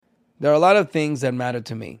There are a lot of things that matter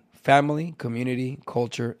to me: family, community,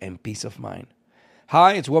 culture, and peace of mind.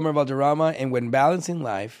 Hi, it's Wilmer Valderrama, and when balancing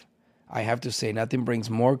life, I have to say nothing brings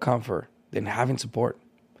more comfort than having support.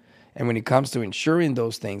 And when it comes to ensuring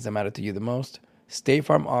those things that matter to you the most, State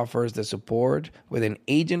Farm offers the support with an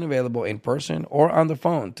agent available in person or on the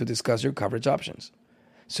phone to discuss your coverage options.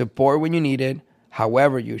 Support when you need it,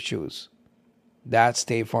 however you choose. That's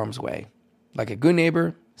State Farm's way. Like a good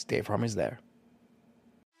neighbor, State Farm is there.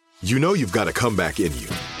 You know you've got a comeback in you.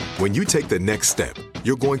 When you take the next step,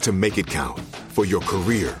 you're going to make it count. For your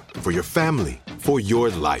career, for your family, for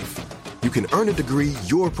your life. You can earn a degree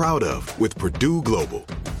you're proud of with Purdue Global.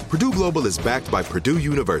 Purdue Global is backed by Purdue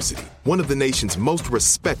University, one of the nation's most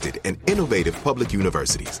respected and innovative public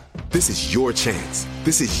universities. This is your chance.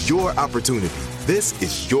 This is your opportunity. This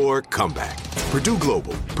is your comeback. Purdue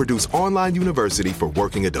Global, Purdue's online university for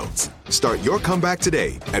working adults. Start your comeback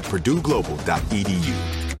today at purdueglobal.edu.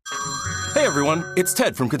 Hey everyone, it's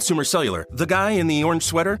Ted from Consumer Cellular, the guy in the orange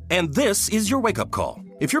sweater, and this is your wake-up call.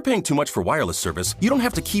 If you're paying too much for wireless service, you don't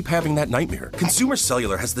have to keep having that nightmare. Consumer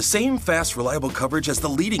Cellular has the same fast, reliable coverage as the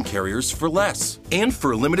leading carriers for less. And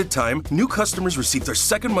for a limited time, new customers receive their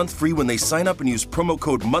second month free when they sign up and use promo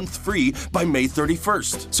code MONTHFREE by May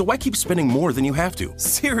 31st. So why keep spending more than you have to?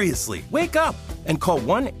 Seriously, wake up and call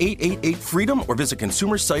 1-888-FREEDOM or visit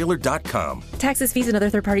consumercellular.com. Taxes, fees, and other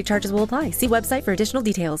third-party charges will apply. See website for additional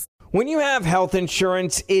details. When you have health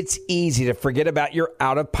insurance, it's easy to forget about your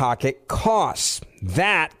out-of-pocket costs.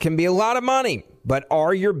 That can be a lot of money, but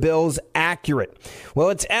are your bills accurate?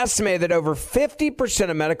 Well, it's estimated that over 50%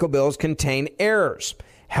 of medical bills contain errors.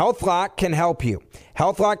 HealthLock can help you.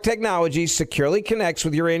 HealthLock technology securely connects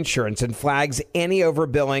with your insurance and flags any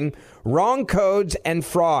overbilling, wrong codes, and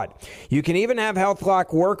fraud. You can even have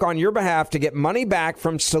HealthLock work on your behalf to get money back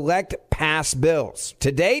from select past bills.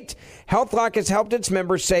 To date, HealthLock has helped its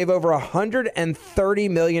members save over $130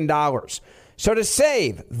 million. So to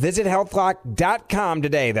save, visit healthlock.com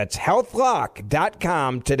today. That's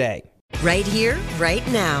healthlock.com today. Right here, right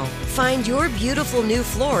now. Find your beautiful new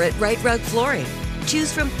floor at Right Rug Flooring.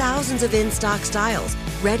 Choose from thousands of in-stock styles,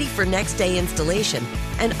 ready for next day installation,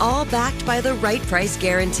 and all backed by the right price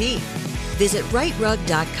guarantee. Visit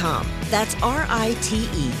rightrug.com. That's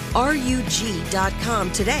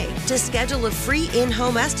RITERUG.com today to schedule a free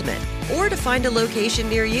in-home estimate or to find a location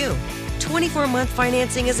near you. 24-month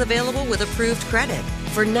financing is available with approved credit.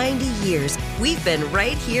 For 90 years, we've been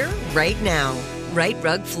right here, right now. Right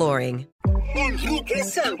Rug Flooring. Enrique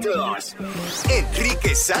Santos.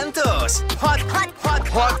 Hot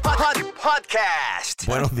podcast.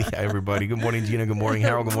 Buenos días, everybody. Good morning, Gina. Good morning,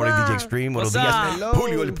 Harold. Good morning, DJ Extreme. Buenos días,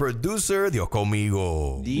 Julio, el producer. Dios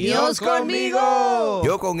conmigo. Dios conmigo.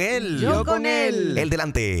 Yo con él. Yo con él. Él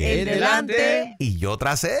delante. Él delante. Y yo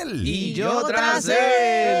tras él. Y yo tras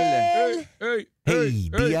él.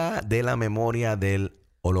 Hey, Día de la Memoria del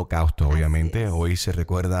Holocausto, obviamente. Hoy se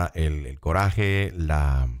recuerda el coraje,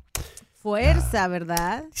 la fuerza,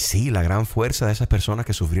 ¿verdad? Sí, la gran fuerza de esas personas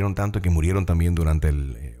que sufrieron tanto y que murieron también durante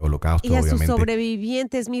el Holocausto, y a obviamente. sus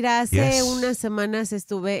sobrevivientes. Mira, hace unas semanas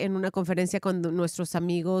estuve en una conferencia con nuestros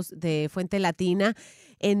amigos de Fuente Latina,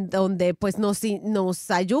 en donde pues nos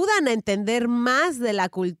ayudan a entender más de la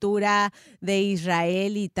cultura de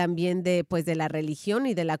Israel y también de la religión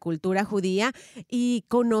y de la cultura judía. Y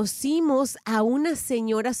conocimos a una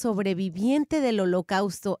señora sobreviviente del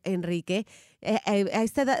Holocausto, Enrique. A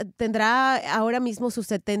esta edad, tendrá ahora mismo sus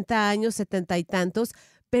 70 años, 70 y tantos,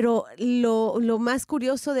 pero lo más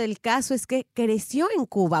curioso del caso es que creció en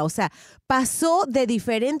Cuba, o sea, pasó de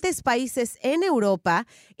diferentes países en Europa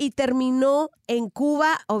y terminó en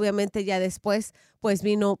Cuba. Obviamente ya después pues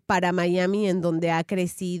vino para Miami, en donde ha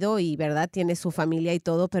crecido y, ¿verdad?, tiene su familia y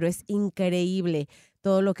todo, pero es increíble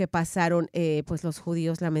todo lo que pasaron pues los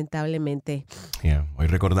judíos, lamentablemente. Hoy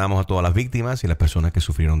recordamos a todas las víctimas y las personas que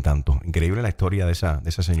sufrieron tanto. Increíble la historia de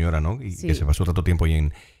esa señora, ¿no? Y que se pasó tanto tiempo ahí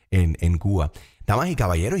en Cuba. Damas y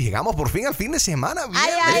caballeros, llegamos por fin al fin de semana.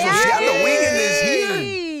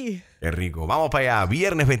 Qué rico. Vamos para allá.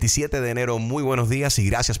 Viernes 27 de enero. Muy buenos días y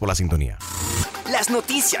gracias por la sintonía. Las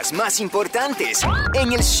noticias más importantes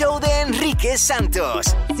en el show de Enrique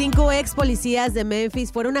Santos. 5 ex policías de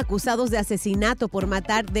Memphis fueron acusados de asesinato por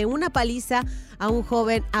matar de una paliza a un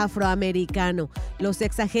joven afroamericano. Los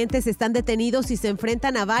ex agentes están detenidos y se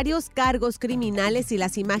enfrentan a varios cargos criminales, y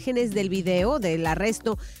las imágenes del video del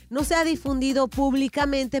arresto no se ha difundido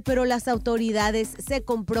públicamente, pero las autoridades se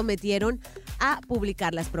comprometieron a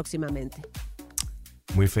publicarlas próximamente.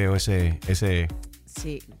 Muy feo ese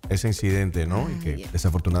incidente, ¿no? Y que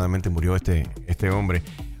desafortunadamente murió este hombre.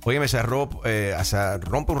 Óyeme, se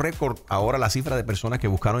rompe un récord ahora la cifra de personas que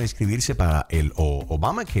buscaron inscribirse para el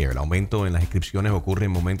Obamacare. El aumento en las inscripciones ocurre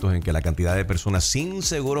en momentos en que la cantidad de personas sin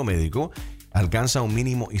seguro médico alcanza un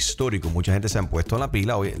mínimo histórico. Mucha gente se han puesto las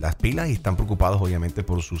pilas y están preocupados obviamente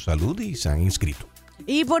por su salud y se han inscrito.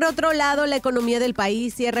 Y por otro lado, la economía del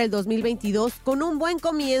país cierra el 2022 con un buen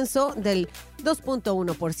comienzo del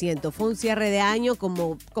 2.1%. Fue un cierre de año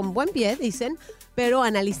con buen pie, dicen, pero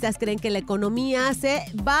analistas creen que la economía se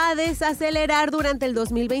va a desacelerar durante el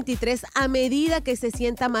 2023 a medida que se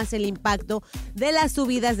sienta más el impacto de las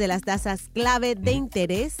subidas de las tasas clave de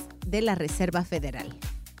interés de la Reserva Federal.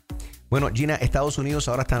 Bueno, Gina, Estados Unidos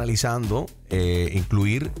ahora está analizando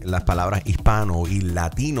incluir las palabras hispano y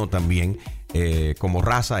latino también como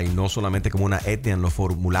raza y no solamente como una etnia en los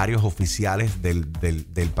formularios oficiales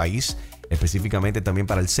del país, específicamente también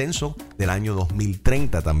para el censo del año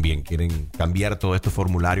 2030 también. Quieren cambiar todos estos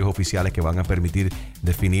formularios oficiales que van a permitir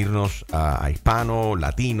definirnos a hispano,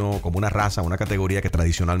 latino, como una raza, una categoría que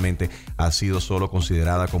tradicionalmente ha sido solo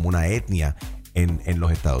considerada como una etnia en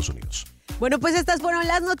los Estados Unidos. Bueno, pues estas fueron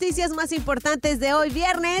las noticias más importantes de hoy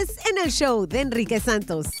viernes en el show de Enrique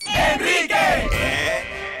Santos. ¡Enrique!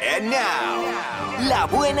 And now, la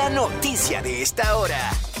buena noticia de esta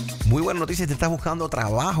hora. Muy buena noticia, te estás buscando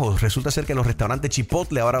trabajo. Resulta ser que los restaurantes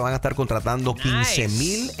Chipotle ahora van a estar contratando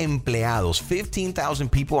 15,000 empleados, 15,000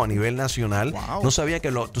 people a nivel nacional. Wow. No sabía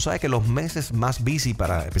que tú sabes que los meses más busy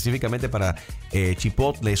específicamente para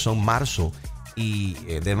Chipotle son marzo. Y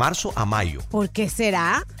de marzo a mayo. ¿Por qué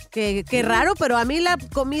será? Qué raro, pero a mí la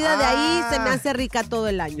comida de ahí se me hace rica todo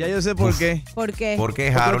el año. Ya yo sé por qué. ¿Por qué? ¿Por qué, Porque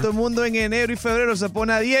Harold? todo el mundo en enero y febrero se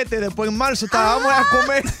pone a dieta y después en marzo vamos a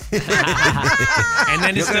comer. And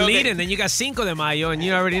then it's the lead, and then you got 5 de mayo, and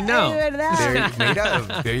you already know. Es verdad.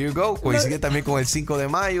 Mira, there you go. Coincide también con el 5 de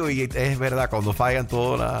mayo y es verdad, cuando fallan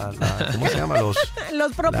todas ¿cómo se llama?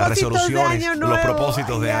 Los propósitos las resoluciones, de Año Nuevo. Los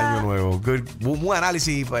propósitos de Año Nuevo. Un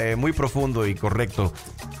análisis muy profundo y correcto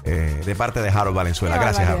de parte de Harold Valenzuela.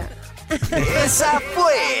 Gracias, Harold. Esa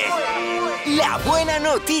fue la buena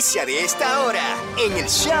noticia de esta hora en el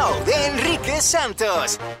show de Enrique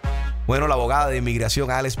Santos. Bueno, la abogada de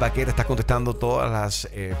inmigración Alex Baquet está contestando todas las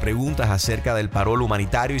preguntas acerca del parol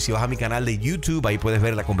humanitario. Y si vas a mi canal de YouTube, ahí puedes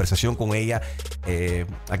ver la conversación con ella.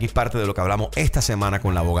 Aquí es parte de lo que hablamos esta semana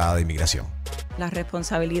con la abogada de inmigración. La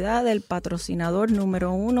responsabilidad del patrocinador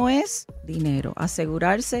número 1 es dinero.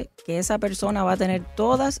 Asegurarse que esa persona va a tener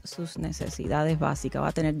todas sus necesidades básicas. Va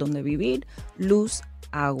a tener donde vivir, luz,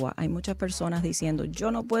 agua. Hay muchas personas diciendo,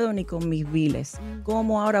 yo no puedo ni con mis biles.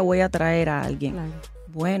 ¿Cómo ahora voy a traer a alguien? Claro.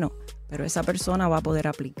 Bueno, pero esa persona va a poder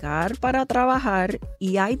aplicar para trabajar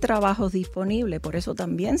y hay trabajos disponibles. Por eso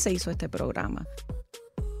también se hizo este programa.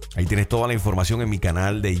 Ahí tienes toda la información en mi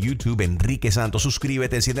canal de YouTube, Enrique Santos.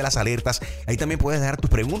 Suscríbete, enciende las alertas. Ahí también puedes dejar tus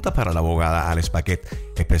preguntas para la abogada Alex Baquet,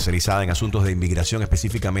 especializada en asuntos de inmigración,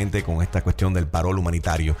 específicamente con esta cuestión del parol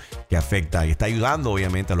humanitario que afecta y está ayudando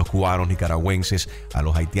obviamente a los cubanos, nicaragüenses, a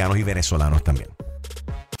los haitianos y venezolanos también.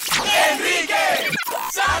 ¡Enrique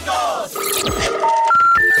Santos!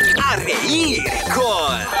 A reír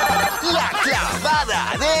con La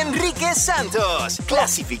Clavada de Enrique Santos,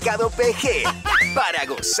 clasificado PG, para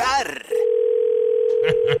gozar.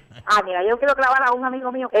 Mira, yo quiero clavar a un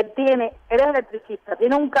amigo mío. Él es electricista,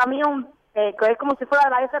 tiene un camión que es como si fuera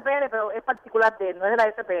de la SPL, pero es particular de él, no es de la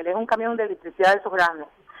SPL, es un camión de electricidad de esos grandes.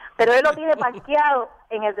 Pero él lo tiene parqueado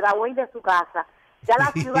en el driveway de su casa. Ya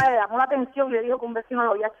la ciudad le llamó la atención y le dijo que un vecino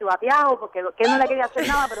lo había chivateado, porque que él no le quería hacer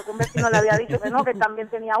nada, pero que un vecino le había dicho que no, que también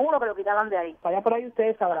tenía uno, que lo quitaran de ahí. Allá por ahí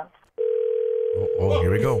ustedes sabrán. Oh,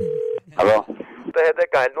 here we go. ¿Aló? ¿Usted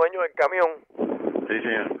es el dueño del camión? Sí,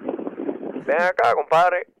 señor. Ven acá,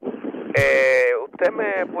 compadre. ¿Usted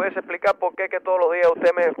me puede explicar por qué que todos los días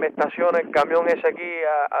usted me estaciona el camión ese aquí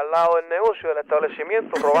al lado del negocio, del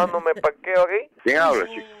establecimiento, robándome el parqueo aquí? ¿Quién habla,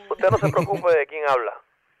 chico? Usted no se preocupe de quién habla.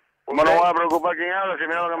 ¿Cómo no voy a preocupar quién habla si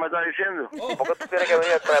mira lo que me está diciendo? ¿Por qué tú tienes que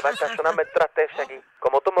venir a estacionarme el traste ese aquí?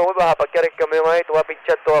 Como tú me vuelvas a parquear el camión ahí, tú vas a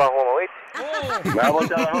pinchar toda la goma, ¿viste? ¿Me vas a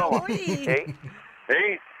pinchar la goma? Sí.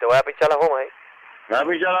 ¿Sí? Te voy a pinchar la goma ahí. ¿Me vas a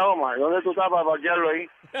pinchar la goma? ¿Y dónde tú estás para parquearlo ahí?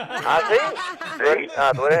 ¿Ah, sí? Sí.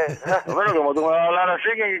 Tú eres... Bueno, como tú me vas a hablar así,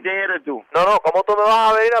 ¿quién eres tú? No, ¿cómo tú me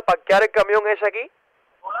vas a venir a parquear el camión ese aquí?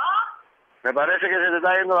 Me parece que se te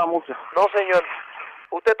está yendo la musa. No, señor.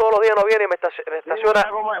 Usted todos los días no viene y me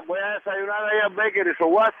estaciona. Voy a desayunar ahí al bakery, ¿so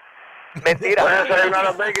what? Mentira. Voy a desayunar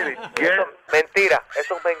al bakery. Mentira,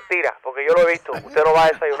 eso es mentira, porque yo lo he visto. Usted no va a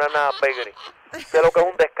desayunar nada al bakery. Usted lo que es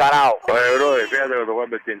un descarado. Oye, brother, fíjate que te voy a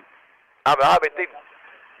advertir. ¿Me vas a advertir?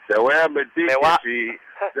 Te voy a advertir que si...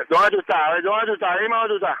 ¿Dónde tú estás? A ver, ¿dónde tú estás? Dime dónde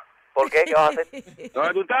tú estás. ¿Por qué? ¿Qué vas a hacer?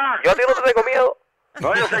 ¿Dónde tú estás? Yo a ti no te tengo miedo.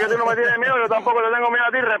 No, yo sé que tú no me tienes miedo, yo tampoco te tengo miedo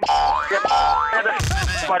a ti, ¿Qué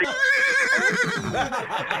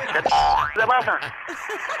te pasa?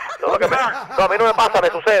 No, a mí no me pasa, me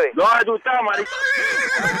sucede. ¿Dónde tú estás, marico?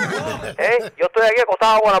 Yo estoy aquí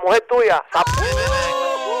acostado con la mujer tuya.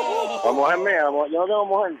 La mujer mía, yo no tengo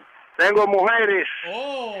mujer. Tengo mujeres.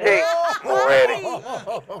 Sí, mujeres.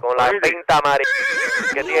 Con la pinta amarilla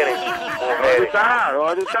que tienes. ¿Dónde tú estás?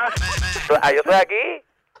 ¿Dónde tú estás? Yo estoy aquí.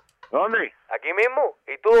 ¿Dónde? Aquí mismo.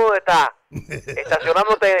 ¿Y tú dónde estás?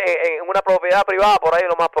 Estacionándote en una propiedad privada, por ahí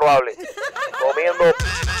lo más probable. Comiendo,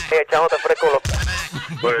 echándote fresco los...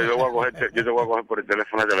 Pues yo te voy a coger por el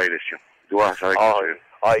teléfono de la dirección. Tú vas a saber qué soy.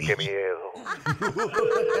 Ay, qué miedo.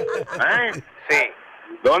 Sí.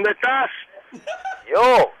 ¿Dónde estás?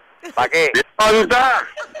 Yo. ¿Para qué? ¿Dónde tú estás?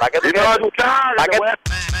 ¿Para qué tú quieres? ¿Dónde tú estás? ¿Para qué?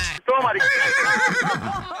 Toma,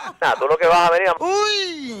 nah, tú lo que vas a venir a...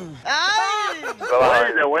 ¡Uy! ¡Ay!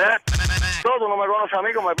 Te voy a... Tú no me conoces a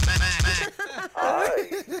mí como...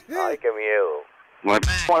 Ay, qué miedo.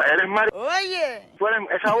 Eres Mari... Oye. Tú eres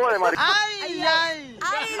esa voz de Mari... Ay, ay.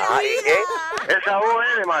 Ay, ¿qué? Esa voz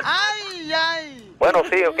es de Mari... Ay, ay. Bueno,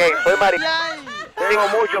 sí, ok, soy Mari... Tengo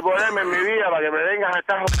mucho problema en mi vida para que me vengas a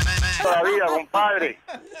estar toda la vida, compadre.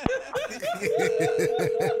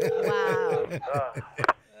 Wow.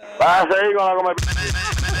 Vas a seguir con la comer...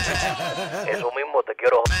 Eso mismo te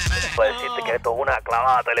quiero para decirte que esto es una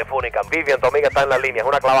clavada telefónica. Vivian, tu amiga está en la línea, es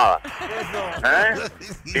una clavada.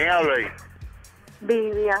 ¿Quién habla ahí?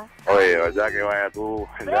 Vivian. Oye, ¿verdad que vaya tú?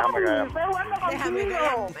 Déjame callar.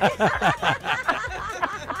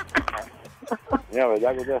 Mira,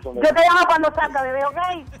 ¿verdad que ustedes son de... Yo te llamo cuando salga, bebé, ¿ok?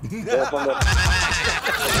 Ustedes son de...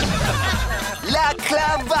 La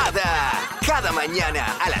Clavada. Cada mañana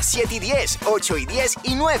a las 7:10, 8:10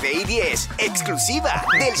 y 9:10. Exclusiva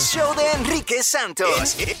del show de Enrique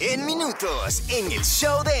Santos. En minutos, en el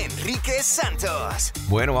show de Enrique Santos.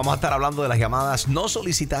 Bueno, vamos a estar hablando de las llamadas no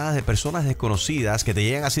solicitadas de personas desconocidas que te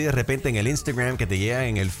llegan así de repente en el Instagram, que te llegan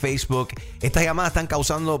en el Facebook. Estas llamadas están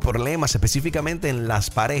causando problemas específicamente en las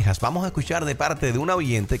parejas. Vamos a escuchar de parte de una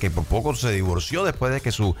oyente que por poco se divorció después de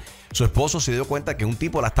que su esposo se dio cuenta que un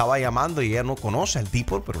tipo la estaba llamando y ella no conoce al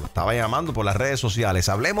tipo, pero lo estaba llamando por las redes sociales.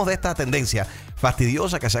 Hablemos de esta tendencia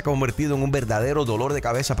fastidiosa que se ha convertido en un verdadero dolor de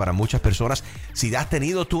cabeza para muchas personas. Si has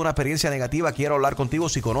tenido tú una experiencia negativa, quiero hablar contigo.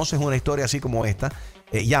 Si conoces una historia así como esta,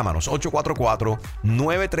 llámanos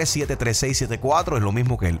 844-937-3674. Es lo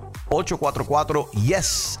mismo que el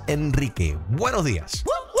 844-YES-ENRIQUE. Buenos días.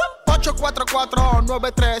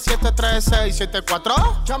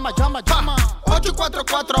 844-937-3674. Llama.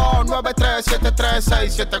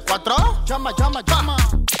 844-937-3674. Llama.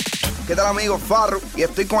 ¿Qué tal, amigo? Farru, y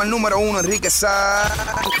estoy con el número 1, Enrique Santos.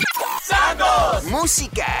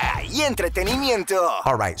 Música y entretenimiento.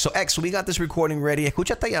 All right, so X, we got this recording ready.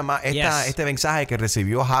 Escucha este mensaje que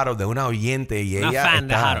recibió Harold de una oyente y ella fan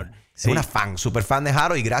de Harold. Sí. Una super fan de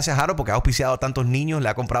Harold, y gracias Harold porque ha auspiciado a tantos niños, le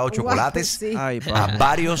ha comprado chocolates sí. a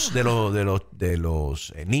varios de los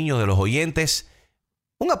niños, de los oyentes.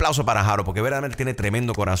 Un aplauso para Harold porque verdaderamente tiene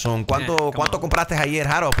tremendo corazón. ¿Cuánto compraste ayer,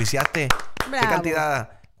 Harold? ¿Auspiciaste? ¿Qué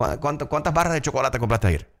cantidad? ¿Cuántas barras de chocolate compraste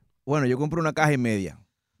ayer? Bueno, yo compré una caja y media.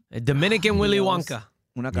 Dominican Willy Wonka.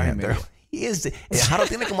 Una caja y media. Harold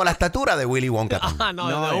tiene como la estatura de Willy Wonka.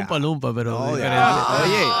 No, de Umpa Lumpa, pero Oye,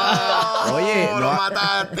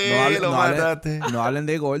 lo mataste. No hablen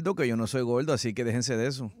de gordo, que yo no soy gordo, así que déjense de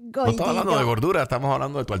eso. No estamos hablando de gordura, estamos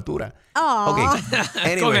hablando de tu altura. Oh. Okay.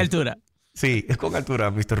 Anyway, con altura. Sí, es con altura,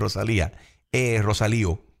 Mr. Rosalío.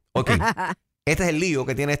 Ok. Este es el lío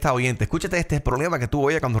que tiene esta oyente. Escúchate este problema que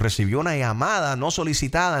tuvo ella cuando recibió una llamada no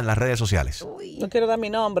solicitada en las redes sociales. No quiero dar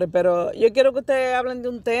mi nombre, pero yo quiero que ustedes hablen de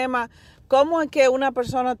un tema. ¿Cómo es que una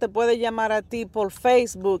persona te puede llamar a ti por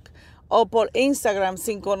Facebook o por Instagram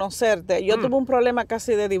sin conocerte? Yo tuve un problema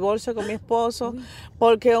casi de divorcio con mi esposo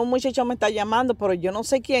porque un muchacho me está llamando, pero yo no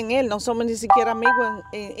sé quién es, no somos ni siquiera amigos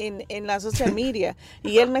en la social media,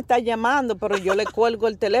 y él me está llamando, pero yo le cuelgo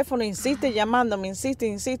el teléfono, insiste llamándome,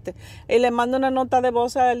 insiste, y le mando una nota de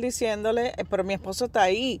voz a él diciéndole, pero mi esposo está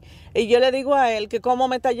ahí, y yo le digo a él que cómo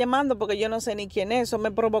me está llamando porque yo no sé ni quién es. Eso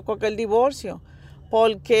me provocó que el divorcio.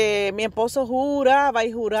 Porque mi esposo juraba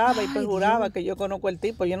y perjuraba que yo conozco el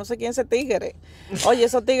tipo. Yo no sé quién es ese tigre. Oye,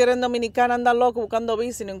 esos tigres en Dominicana andan locos buscando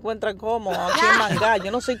bici y no encuentran cómo. Aquí en Mangá. Yo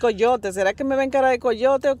no soy coyote. ¿Será que me ven cara de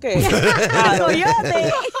coyote o qué?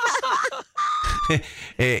 ¡Coyote!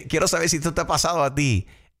 Quiero saber si esto te ha pasado a ti.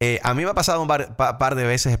 A mí me ha pasado un par de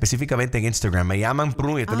veces, específicamente en Instagram. Me llaman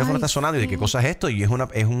y el teléfono está sonando y de qué cosa es esto. Y es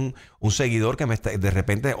un seguidor que me está, de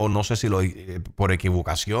repente, o no sé si por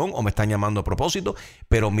equivocación o me están llamando a propósito.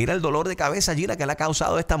 Pero mira el dolor de cabeza, Gina, que le ha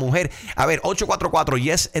causado esta mujer. A ver, 844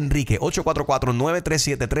 Yes Enrique,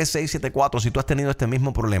 844-937-3674. Si tú has tenido este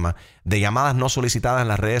mismo problema de llamadas no solicitadas en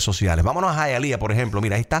las redes sociales. Vámonos a Hialeah, por ejemplo.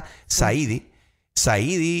 Mira, ahí está Saidi.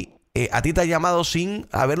 Saidi, ¿a ti te ha llamado sin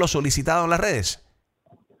haberlo solicitado en las redes?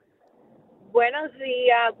 Buenos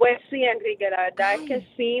días, pues sí, Enrique, la verdad es que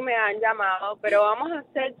sí me han llamado, pero vamos a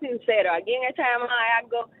ser sinceros, aquí en esta llamada hay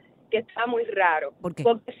algo que está muy raro. ¿Por qué?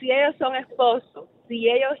 Porque si ellos son esposos, si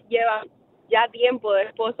ellos llevan ya tiempo de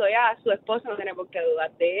esposo, ya su esposo no tiene por qué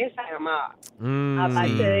dudar de esa llamada.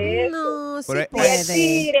 Aparte de eso, No, sí y el puede.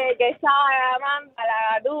 tigre que estaba llamando a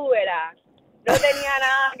la gatúbela no tenía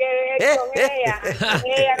nada que ver con ella.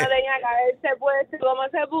 Ella no tenía que haberse puesto como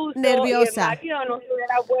se puso. Nerviosa. Y el marido no se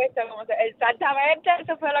hubiera puesto como se... Exactamente,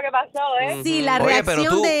 eso fue lo que pasó, ¿eh? Sí, la Oye, pero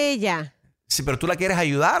reacción tú- de ella. Sí, pero tú la quieres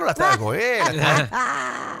ayudar o la estás a coger.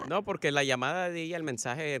 No, porque la llamada de ella, el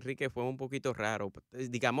mensaje de Enrique fue un poquito raro.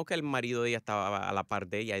 Digamos que el marido de ella estaba a la par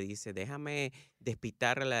de ella y dice, déjame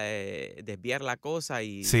desviar la cosa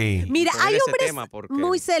y Sí. y Mira, poner hay ese hombres tema porque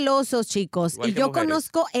muy celosos, chicos. Igual Y que yo mujeres.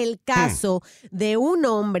 conozco el caso de un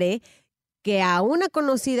hombre que a una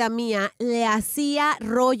conocida mía le hacía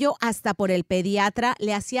rollo hasta por el pediatra,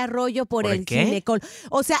 le hacía rollo por ¿Por el qué? ginecólogo.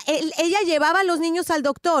 O sea, ella llevaba a los niños al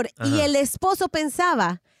doctor y Ajá. el esposo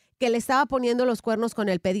pensaba que le estaba poniendo los cuernos con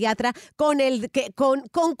el pediatra,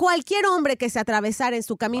 con cualquier hombre que se atravesara en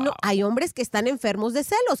su camino. Hay hombres que están enfermos de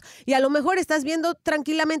celos y a lo mejor estás viendo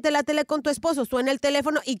tranquilamente la tele con tu esposo, suena el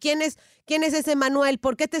teléfono y ¿quién es ese Manuel?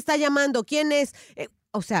 ¿Por qué te está llamando? ¿Quién es?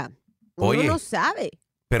 O sea, uno Oye. no sabe.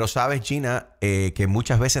 Pero sabes, Gina, que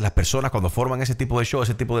muchas veces las personas cuando forman ese tipo de show,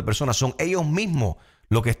 ese tipo de personas, son ellos mismos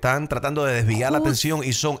los que están tratando de desviar la atención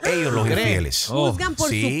y son ellos los ¿Crees? infieles. Juzgan por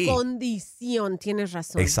Sí. su condición, tienes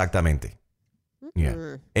razón. Exactamente.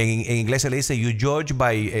 Yeah. En inglés se le dice you judge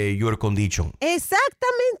by your condition.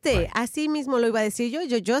 Exactamente. Así mismo lo iba a decir yo.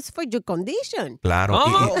 Yo just for your condition. Claro.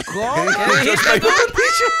 ¿Cómo? ¿Qué dijiste tú?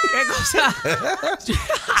 ¿Qué cosa?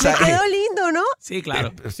 Me quedó lindo, ¿no? Sí,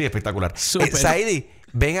 claro. Sí, espectacular. Súper. Saidi,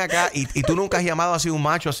 ven acá y tú nunca has llamado así un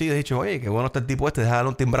macho así, de dicho, oye, qué bueno está el tipo este, déjame darle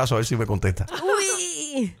un timbrazo a ver si me contesta.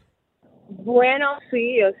 Uy. Bueno,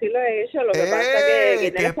 sí, yo sí lo he hecho. Lo que pasa es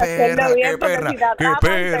que tienes que hacerlo bien porque si te atrapan, te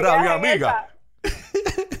quedas en esa.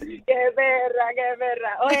 Qué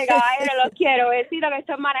perra. Oye, caballero, los quiero. Besito que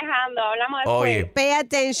estoy manejando. Hablamos después. Oye. Pay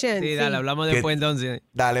attention. Sí, dale, hablamos después entonces.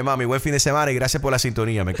 Dale, mami, buen fin de semana y gracias por la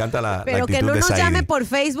sintonía. Me encanta la Pero que actitud no de nos Saidi. llame por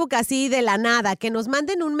Facebook así de la nada, que nos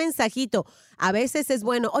manden un mensajito. A veces es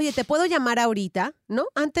bueno, oye, ¿te puedo llamar ahorita? ¿No?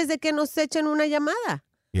 Antes de que nos echen una llamada.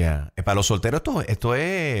 Yeah. Para los solteros esto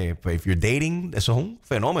es, pues, if you're dating, eso es un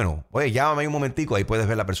fenómeno. Oye, llámame ahí un momentico, ahí puedes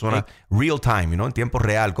ver la persona real time, ¿no? En tiempo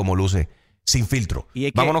real, como luce, sin filtro. Y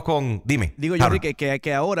es que- Vámonos con, dime. Digo yo, Harold. Enrique,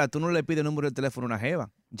 que ahora tú no le pides el número de teléfono a una jeva.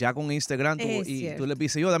 Ya con Instagram Es y cierto. tú le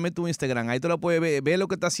pides, yo dame tu Instagram. Ahí tú la puedes ver lo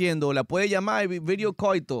que está haciendo. La puedes llamar, video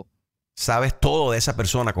call y todo. Sabes todo de esa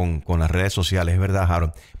persona con las redes sociales, es verdad,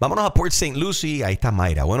 Harold. Vámonos a Port St. Lucie, ahí está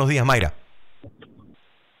Mayra. Buenos días, Mayra.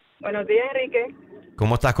 Buenos días, Enrique.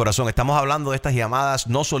 ¿Cómo estás, corazón? Estamos hablando de estas llamadas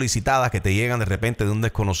no solicitadas que te llegan de repente de un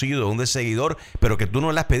desconocido, de un seguidor, pero que tú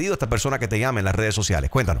no le has pedido a esta persona que te llame en las redes sociales.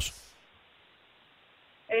 Cuéntanos.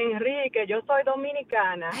 Enrique, yo soy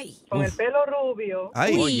dominicana, con el pelo rubio.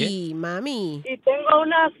 Uy, mami. Y tengo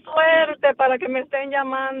una suerte para que me estén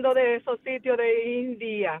llamando de esos sitios de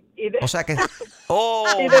India. Y de... O sea que... ¡Oh,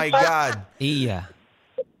 Y de my God! Y ya.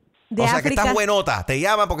 De o sea que África. estás buenota. Te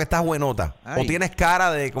llama porque estás buenota. O tienes cara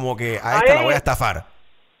de como que a esta Ay. la voy a estafar.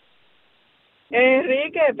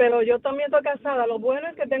 Enrique, pero yo también estoy casada. Lo bueno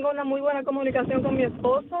es que tengo una muy buena comunicación con mi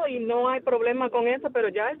esposo y no hay problema con eso, pero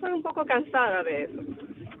ya estoy un poco cansada de eso.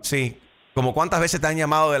 Sí. Como cuántas veces te han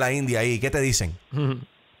llamado de la India ahí. ¿Qué te dicen? No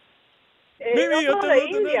solo de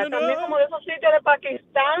India, también como de esos sitios de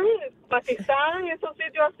Pakistán, esos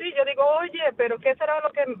sitios así. Yo digo, oye, pero ¿qué será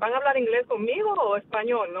lo que van a hablar inglés conmigo o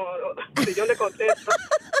español? No, si yo le contesto.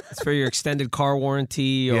 It's for your extended car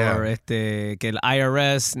warranty Yeah. o que el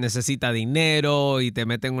IRS necesita dinero y te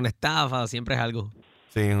meten una estafa, siempre es algo.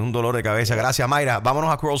 Sí, un dolor de cabeza. Gracias, Mayra.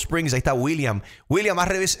 Vámonos a Coral Springs. Ahí está William. William,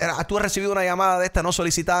 ¿tú has recibido una llamada de esta no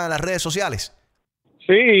solicitada en las redes sociales?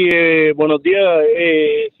 Sí, buenos días.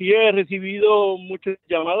 Sí he recibido muchas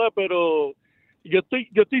llamadas, pero yo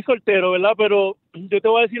estoy soltero, ¿verdad? Pero yo te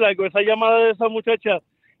voy a decir algo. Esa llamada de esa muchacha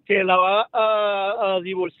que la va a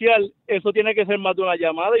divorciar, eso tiene que ser más de una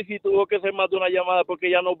llamada. Y si tuvo que ser más de una llamada porque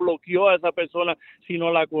ella no bloqueó a esa persona si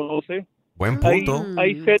no la conoce. Buen punto.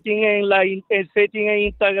 Hay setting el setting en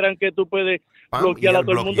Instagram que tú puedes bloquear a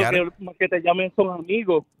todo el mundo que te llamen son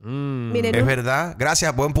amigos. Es verdad.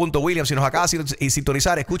 Gracias, buen punto, William. Si nos acabas de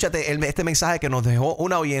sintonizar, escúchate este mensaje que nos dejó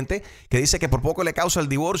una oyente que dice que por poco le causa el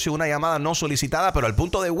divorcio una llamada no solicitada, pero al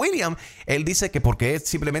punto de William, él dice que porque él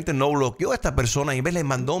simplemente no bloqueó a esta persona y en vez le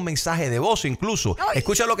mandó un mensaje de voz incluso. Ay.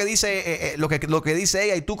 Escucha lo que dice lo que dice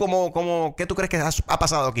ella y tú ¿qué tú crees que ha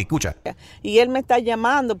pasado aquí? Escucha. Y él me está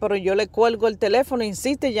llamando, pero yo le cuelgo el teléfono,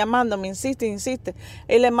 insiste llamándome, insiste.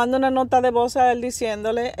 Y le mando una nota de voz a él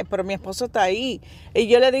diciéndole, pero mi esposo está ahí. Y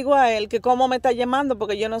yo le digo a él que cómo me está llamando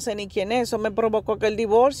porque yo no sé ni quién es. Eso me provocó que el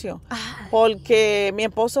divorcio. Porque mi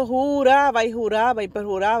esposo juraba y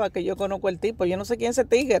perjuraba que yo conozco el tipo. Yo no sé quién es ese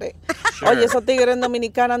tigre. Sure. Oye, esos tigres en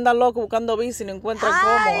Dominicana andan locos buscando bici y no encuentran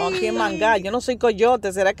cómo. Aquí en Mangal. Yo no soy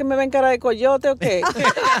coyote. ¿Será que me ven cara de coyote o qué?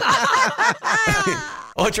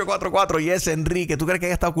 844 y es Enrique. ¿Tú crees que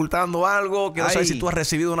ella está ocultando algo? Quiero saber si tú has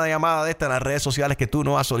recibido una llamada de esta en las redes sociales que tú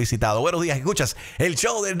no has solicitado. Buenos días, escuchas el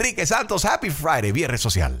show de Enrique Santos. Happy Friday, Viernes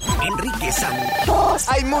Social. Enrique Santos.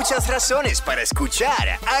 Hay muchas razones para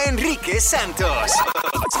escuchar a Enrique Santos.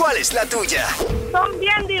 ¿Cuál es la tuya? Son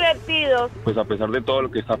bien divertidos. Pues a pesar de todo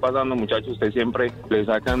lo que está pasando, muchachos, ustedes siempre le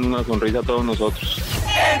sacan una sonrisa a todos nosotros.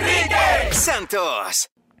 Enrique Santos.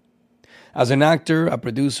 As an actor, a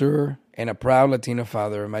producer, and a proud Latino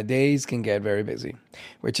father, my days can get very busy,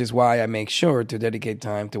 which is why I make sure to dedicate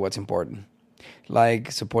time to what's important, like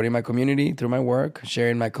supporting my community through my work,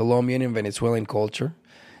 sharing my Colombian and Venezuelan culture,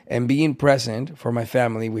 and being present for my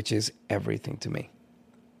family, which is everything to me.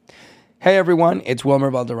 Hey everyone, it's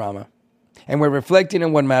Wilmer Valderrama, and we're reflecting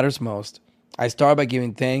on what matters most. I start by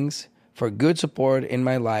giving thanks for good support in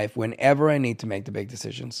my life whenever I need to make the big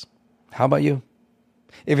decisions. How about you?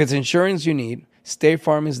 If it's insurance you need, State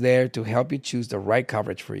Farm is there to help you choose the right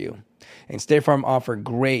coverage for you. And State Farm offers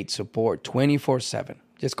great support 24/7.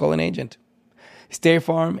 Just call an agent. State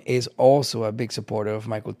Farm is also a big supporter of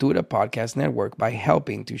My Cultura podcast network by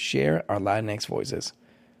helping to share our Latinx voices.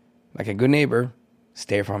 Like a good neighbor,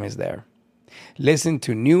 State Farm is there. Listen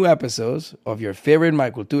to new episodes of your favorite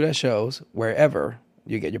My Cultura shows wherever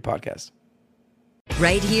you get your podcasts.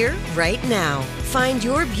 Right here, right now. Find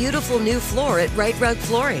your beautiful new floor at Right Rug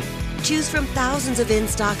Flooring. Choose from thousands of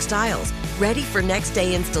in-stock styles, ready for next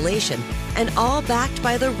day installation, and all backed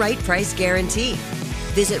by the right price guarantee.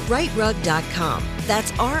 Visit rightrug.com.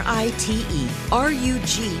 That's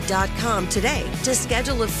RITERUG.com today to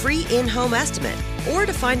schedule a free in-home estimate or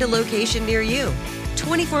to find a location near you.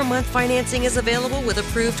 24-month financing is available with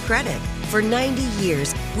approved credit. For 90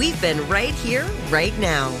 years, we've been right here, right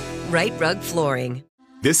now. Right Rug Flooring.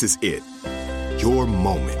 This is it. Your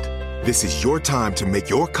moment. This is your time to make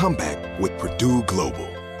your comeback with Purdue Global.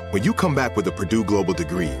 When you come back with a Purdue Global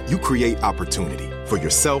degree, you create opportunity for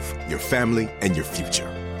yourself, your family, and your future.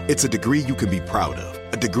 It's a degree you can be proud of,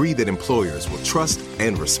 a degree that employers will trust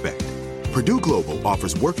and respect. Purdue Global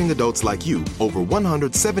offers working adults like you over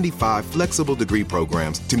 175 flexible degree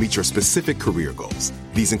programs to meet your specific career goals.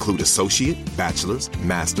 These include associate, bachelor's,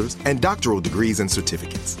 master's, and doctoral degrees and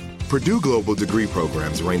certificates. Purdue Global degree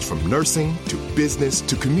programs range from nursing to business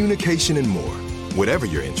to communication and more. Whatever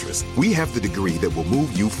your interest, we have the degree that will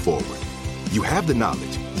move you forward. You have the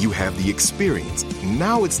knowledge, you have the experience.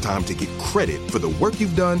 Now it's time to get credit for the work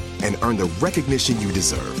you've done and earn the recognition you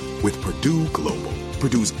deserve with Purdue Global,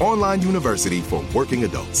 Purdue's online university for working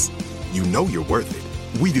adults. You know you're worth it.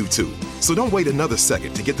 We do too. So don't wait another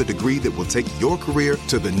second to get the degree that will take your career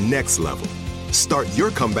to the next level. Start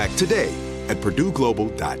your comeback today at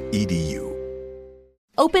purdueglobal.edu.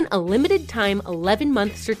 Open a limited-time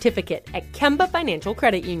 11-month certificate at Kemba Financial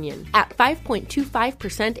Credit Union. At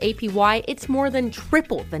 5.25% APY, it's more than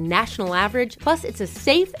triple the national average, plus it's a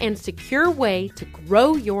safe and secure way to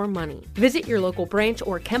grow your money. Visit your local branch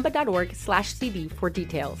or kemba.org/cb for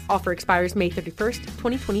details. Offer expires May 31st,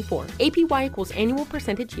 2024. APY equals annual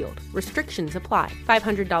percentage yield. Restrictions apply.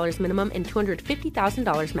 $500 minimum and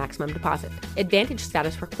 $250,000 maximum deposit. Advantage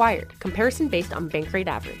status required. Comparison based on bank rate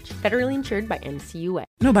average. Federally insured by NCUA.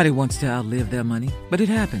 Nobody wants to outlive their money, but it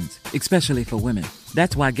happens, especially for women.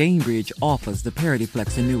 That's why Gainbridge offers the Parity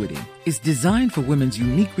Flex annuity. It's designed for women's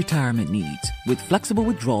unique retirement needs, with flexible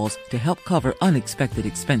withdrawals to help cover unexpected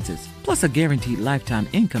expenses, plus a guaranteed lifetime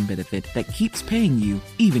income benefit that keeps paying you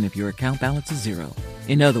even if your account balance is zero.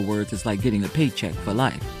 In other words, it's like getting a paycheck for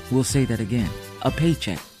life. We'll say that again. A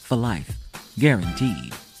paycheck for life.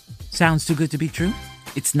 Guaranteed. Sounds too good to be true?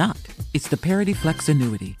 It's not. It's the Parity Flex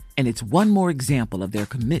annuity. And it's one more example of their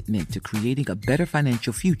commitment to creating a better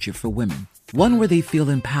financial future for women. One where they feel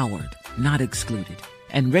empowered, not excluded,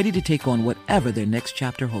 and ready to take on whatever their next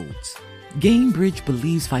chapter holds. GameBridge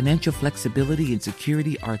believes financial flexibility and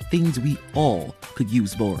security are things we all could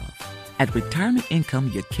use more of. At retirement income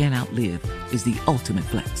you can't outlive is the ultimate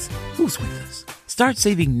flex. Who's with us? Start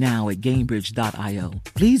saving now at GameBridge.io.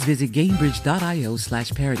 Please visit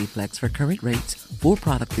GameBridge.io/ParityFlex for current rates, for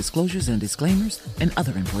product disclosures and disclaimers, and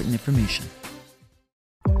other important information.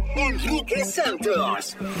 Enrique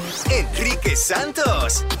Santos.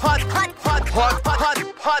 Hot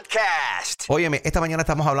Podcast. Óyeme, esta mañana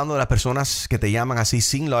estamos hablando de las personas que te llaman así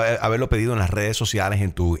sin haberlo pedido en las redes sociales,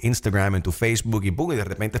 en tu Instagram, en tu Facebook, y de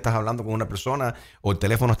repente estás hablando con una persona o el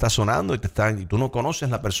teléfono está sonando y tú no conoces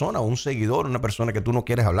la persona o un seguidor, una persona que tú no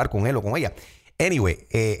quieres hablar con él o con ella. Anyway,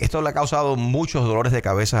 esto le ha causado muchos dolores de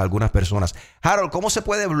cabeza a algunas personas. Harold, ¿cómo se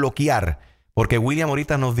puede bloquear? Porque William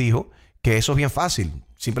ahorita nos dijo que eso es bien fácil.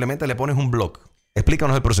 Simplemente le pones un block.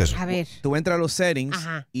 Explícanos el proceso. A ver. Tú entras a los settings.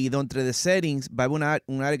 Ajá. Y dentro de settings va a haber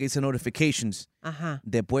un área que dice notifications. Ajá.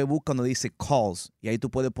 Después busca donde dice calls. Y ahí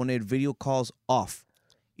tú puedes poner video calls off.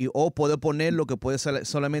 O puedes poner lo que puede ser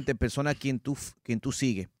solamente personas quien tú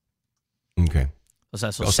sigues. Okay. O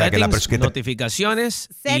sea, son que notificaciones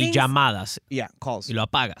y llamadas. Calls. Y lo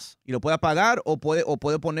apagas. Y lo puedes apagar o puedes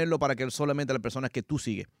ponerlo para que solamente las personas que tú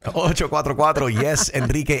sigues. 844 yes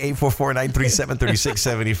Enrique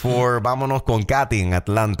 844-937-3674. Vámonos con Katy en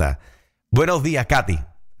Atlanta. Buenos días, Katy.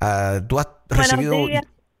 ¿Tú has recibido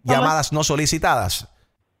llamadas no solicitadas?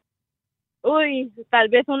 Uy, tal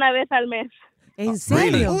vez una vez al mes. ¿En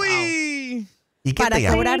serio? Uy. ¿Y qué para te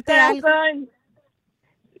llaman? cobrarte algo?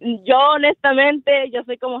 Yo honestamente, yo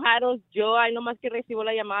soy como Harold, yo ahí nomás que recibo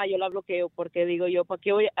la llamada, yo la bloqueo porque digo yo, ¿para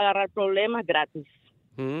qué voy a agarrar problemas gratis?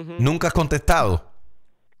 ¿Nunca has contestado?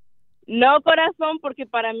 No, corazón, porque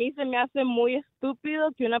para mí se me hace muy estúpido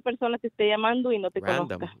que una persona te esté llamando y no te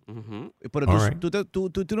conozca. Pero tú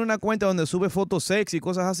tienes una cuenta donde sube fotos sexy y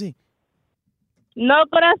cosas así. No,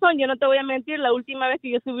 corazón, yo no te voy a mentir, la última vez que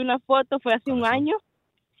yo subí una foto fue hace un año.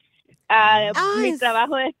 Mi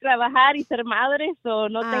trabajo es trabajar y ser madre, so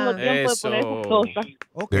no tengo tiempo de poner esas cosas.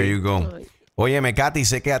 There you go. Óyeme, Katy,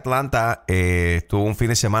 sé que Atlanta tuvo un fin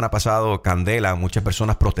de semana pasado candela, muchas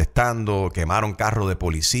personas protestando, quemaron carros de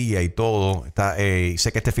policía y todo.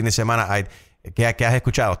 Sé que este fin de semana ¿qué has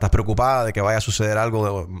escuchado? ¿Estás preocupada de que vaya a suceder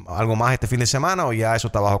algo más este fin de semana o ya eso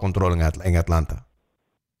está bajo control en Atlanta?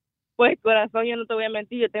 Pues, corazón, yo no te voy a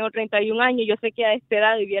mentir, yo tengo 31 años, yo sé que a esta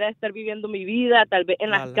edad debiera estar viviendo mi vida, tal vez en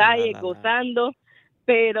las calles, gozando,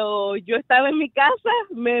 pero yo estaba en mi casa,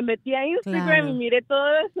 me metí a Instagram y miré todo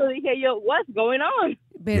eso, dije yo, what's going on?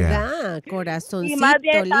 ¿Verdad? Corazoncito y más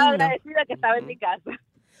bien estaba lindo. agradecida que estaba en mi casa.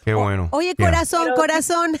 Qué bueno. Oye, corazón,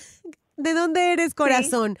 ¿de dónde eres,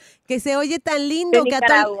 corazón? Sí. Que se oye tan lindo que a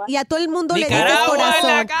todo el mundo le dices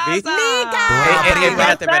corazón.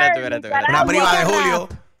 Espérate. Una prima de Julio.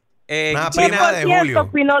 Una prima de Julio.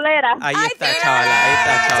 Pinolera. Ahí está, chavala.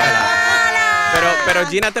 Pero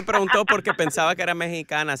Gina te preguntó porque pensaba que era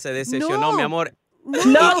mexicana, se decepcionó, mi amor.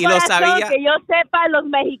 No, y lo sabía. Que yo sepa, los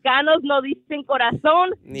mexicanos no dicen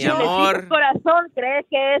corazón. Mi amor. Decimos corazón, crees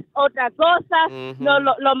que es otra cosa. No,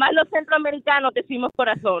 lo más los centroamericanos decimos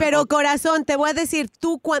corazón. Pero corazón, te voy a decir,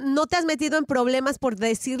 tú no te has metido en problemas por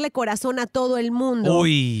decirle corazón a todo el mundo.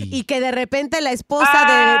 Uy. Y que de repente la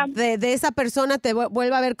esposa de esa persona te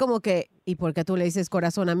vuelva a ver como que, ¿y por qué tú le dices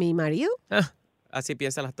corazón a mi marido? Así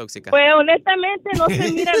piensan las tóxicas. Pues honestamente no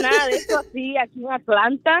se mira nada de eso así aquí en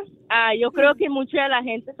Atlanta. Yo creo que mucha de la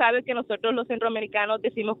gente sabe que nosotros los centroamericanos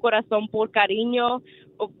decimos corazón por cariño,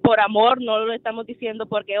 o por amor, no lo estamos diciendo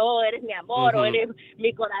porque, eres mi amor o eres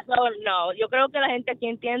mi corazón. No, yo creo que la gente aquí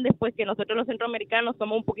entiende pues que nosotros los centroamericanos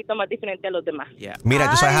somos un poquito más diferentes a los demás. Mira,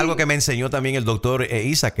 tú sabes algo que me enseñó también el doctor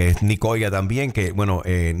Isa, que es Nicoya también, que bueno,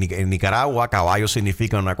 en Nicaragua caballo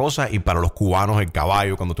significa una cosa y para los cubanos el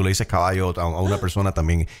caballo, cuando tú le dices caballo a una persona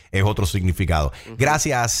también es otro significado.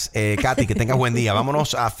 Gracias, Katy, que tengas buen día.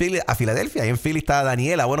 Vámonos a Filadelfia. Ahí en Philly está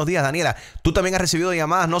Daniela. Buenos días, Daniela. ¿Tú también has recibido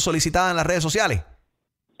llamadas no solicitadas en las redes sociales?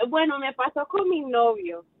 Bueno, me pasó con mi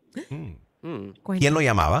novio. ¿Quién lo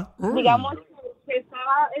llamaba? Digamos que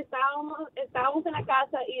estábamos en la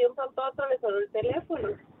casa y de un pronto a otro le sonó el teléfono.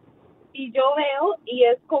 Y yo veo y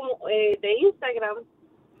es como de Instagram.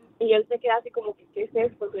 Y él se queda así como que, ¿qué es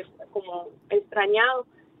esto? Como extrañado.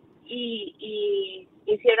 Y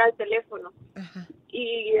cierra el teléfono. Ajá.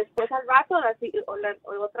 Y después al rato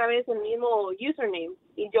otra vez el mismo username.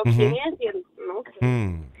 Y yo, ¿quién es? Y él, no sé.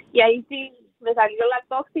 Y ahí sí me salió la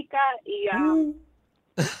tóxica y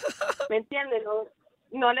 ¿me entiende?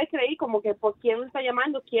 No le creí, como que ¿por quién me está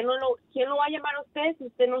llamando? ¿Quién lo va a llamar a usted si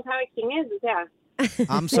usted no sabe quién es? O sea,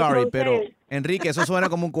 I'm sorry, pero Enrique, eso suena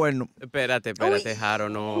como un cuerno. Espérate, Jaro,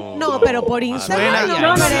 no. No, pero por Instagram.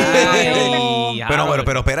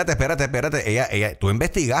 Pero espérate. Ella, tú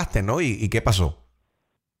investigaste, ¿no? ¿Y qué pasó?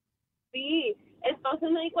 Sí,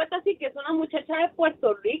 entonces me di cuenta así que es una muchacha de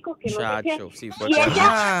Puerto Rico que no sé qué. Sí, fue Y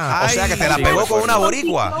ella, o sea que te la pegó con una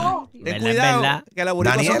boricua. Ten cuidado, que la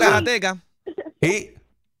boricua son karatecas. Sí,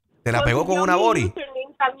 te la pegó con una bori.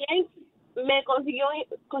 También me consiguió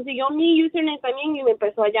mi username también y me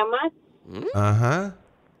empezó a llamar. Ajá.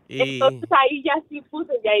 Entonces ahí ya sí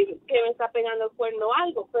puse ya que me está pegando el cuerno o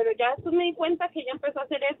algo, pero ya después me di cuenta que ella empezó a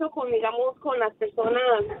hacer eso con las personas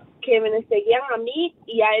que me seguían a mí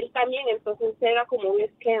y a él también, entonces era como un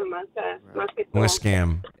scam más que todo. Un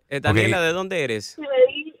scam. Daniela, ¿de dónde eres? Le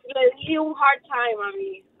di un hard time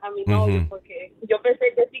a mi novio porque yo pensé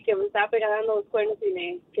que sí, que me estaba pegando los cuernos y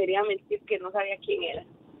me quería mentir que no sabía quién era.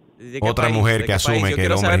 Otra mujer que asume que el hombre es infiel. Yo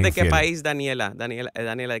quiero saber de qué país, Daniela,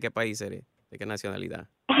 ¿de qué país eres? ¿De qué nacionalidad?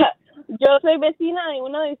 Yo soy vecina de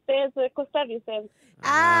uno de ustedes, soy costarricense.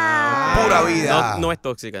 Pura vida. No es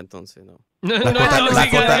tóxica entonces, no.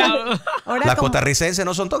 ¿Las costarricenses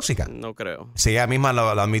no son tóxicas? No creo. Sí, ella misma lo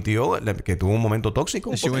admitió que tuvo un momento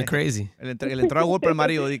tóxico. She went crazy. Le entró a golpe al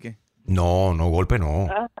marido, Dique. No, golpe no.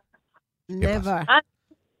 Never.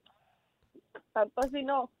 Tanto así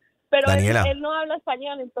no. Pero él no habla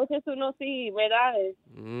español, entonces uno sí, ¿verdad?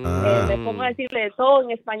 Me pongo a decirle de todo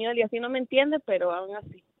en español y así no me entiende, pero aún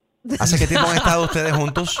así. ¿Hace qué tiempo han estado ustedes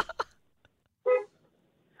juntos?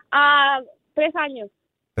 3 años.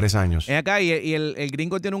 3 años. Es acá y el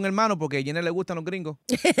gringo tiene un hermano porque a Jenna le gustan los gringos.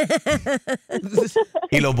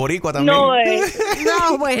 Y los boricuas también. No,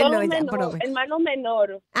 bueno, ya, hermano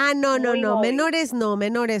menor. No,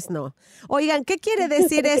 menores no. Oigan, ¿qué quiere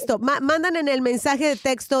decir esto? Mandan en el mensaje de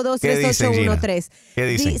texto 23813. ¿Qué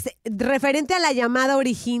dicen? Dice, referente a la llamada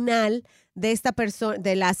original de esta persona,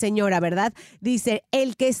 de la señora, ¿verdad? Dice,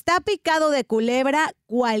 el que está picado de culebra,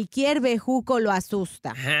 cualquier bejuco lo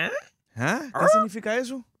asusta. ¿Qué significa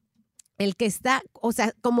eso? El que está, o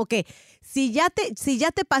sea, como que si ya te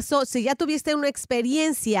pasó, si ya tuviste una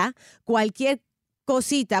experiencia, cualquier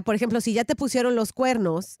cosita, por ejemplo, si ya te pusieron los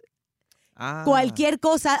cuernos, cualquier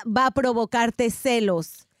cosa va a provocarte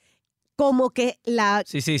celos. Como que la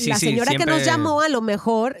señora que nos llamó a lo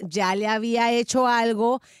mejor ya le había hecho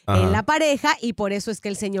algo en la pareja y por eso es que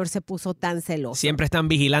el señor se puso tan celoso. Siempre están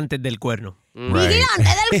vigilantes del cuerno. ¡Vigilante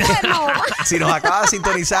del cuerno! Si nos acaba de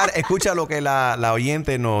sintonizar, escucha lo que la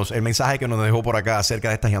oyente el mensaje que nos dejó por acá acerca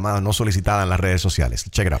de estas llamadas no solicitadas en las redes sociales.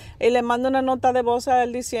 Check it out. Y le mando una nota de voz a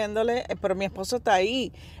él diciéndole, pero mi esposo está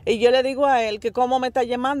ahí. Y yo le digo a él que cómo me está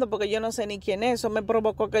llamando porque yo no sé ni quién es. Eso me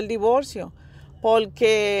provocó que el divorcio.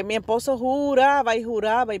 Porque mi esposo juraba y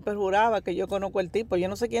perjuraba que yo conozco el tipo. Yo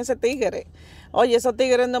no sé quién es ese tigre. Oye, esos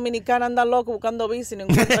tigres en Dominicana andan locos buscando visa y no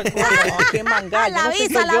encuentran cómo. Aquí en Mangal. La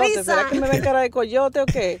visa. ¿Será que me ven cara de coyote o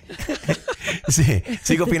qué? Sí,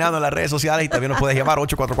 sigue opinando en las redes sociales y también nos puedes llamar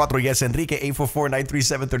 844-YES-ENRIQUE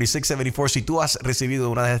 844-937-3674 si tú has recibido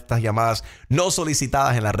una de estas llamadas no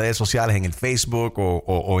solicitadas en las redes sociales, en el Facebook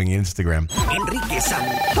o en Instagram. Enrique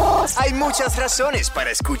Santos. Hay muchas razones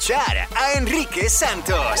para escuchar a Enrique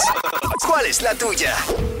Santos. ¿Cuál es la tuya?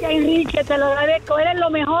 Enrique, te lo agradezco. Eres lo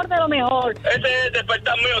mejor de lo mejor. Ese es el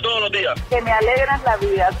despertar mío todos los días. Que me alegras la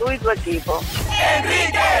vida, tú y tu equipo.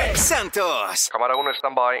 Enrique Santos. Cámara 1,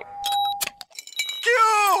 stand-by.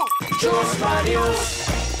 Chusma News.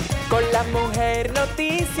 Con la mujer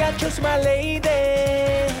noticia, Chusma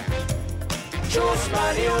Lady.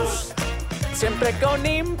 Chusma News. Siempre con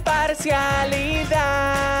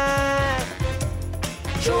imparcialidad.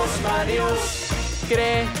 Chusma News.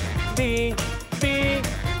 Credibilidad.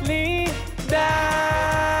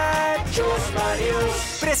 Chusma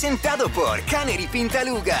News. Presentado por Canary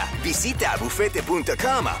Pintaluga. Visita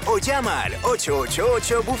bufete.com o llama al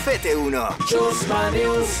 888-BUFETE1. Chusma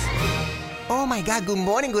News. Oh my God, good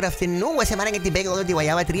morning, good afternoon. Buena semana en el Tipego de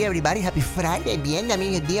Guayaba Tree, everybody. Happy Friday. Bien,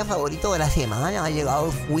 también el día favorito de la semana. Ha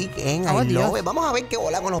llegado el weekend. I love it. Vamos a ver qué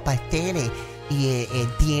bola con los pasteles y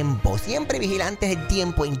el tiempo. Siempre vigilantes el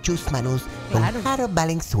tiempo en Chusma News con Harold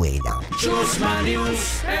Valenzuela. Chusma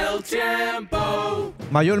News, el tiempo.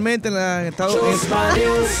 Mayormente en Estados Unidos. Chusma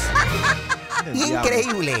News.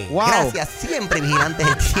 Increíble. Wow. Gracias, siempre vigilantes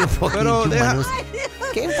el tiempo. Pero Chusma News.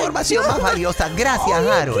 Qué información más valiosa. Gracias,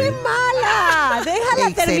 Harold. ¡Qué mala! Déjala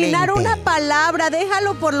Excelente. terminar una palabra.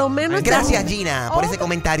 Déjalo por lo menos. Gracias, Gina, por ese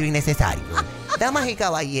comentario innecesario. Damas y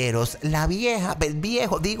caballeros, el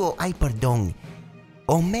viejo,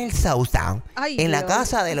 Omel Sousa, en la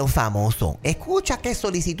casa de los famosos. Escucha qué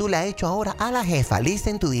solicitud le ha hecho ahora a la jefa.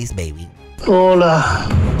 Listen to this, baby. Hola.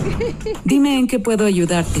 Dime en qué puedo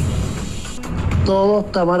ayudarte. Todo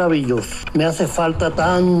está maravilloso. Me hace falta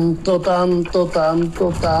tanto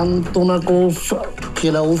una cosa.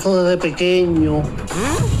 que la uso desde pequeño.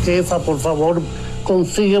 Jefa, por favor,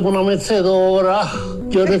 consígueme una mecedora.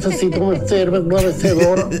 Yo necesito mecerme una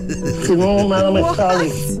mecedora. Si no, nada me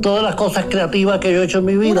sale. Todas las cosas creativas que yo he hecho en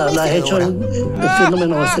mi vida las he hecho haciéndome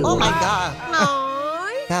una mecedora. Oh my God.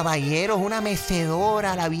 Caballeros, una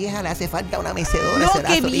mecedora. A la vieja le hace falta una mecedora. No, será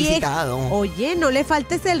qué solicitado. Oye, no le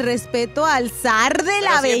faltes el respeto al zar de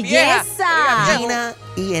la belleza. Gina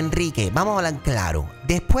y Enrique, vamos a hablar claro.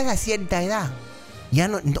 Después de cierta edad, ya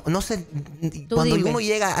no sé, cuando uno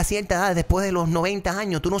llega a cierta edad, después de los 90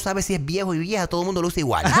 años, tú no sabes si es viejo y vieja, todo el mundo luce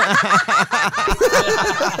igual.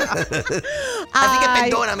 Así que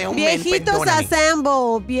perdóname, viejitos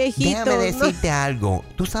assemble, viejitos. Déjame decirte algo.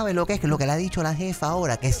 Tú sabes lo que es lo que le ha dicho la jefa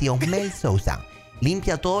ahora, que si Osmel Sousa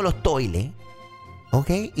limpia todos los toiles, ¿ok?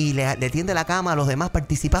 Y le tiende la cama a los demás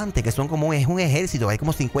participantes, que son como es un ejército, hay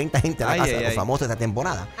como 50 gente en la casa de los famosos de esta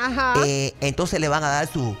temporada. Ajá. Entonces le van a dar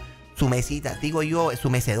su mesita, digo yo, su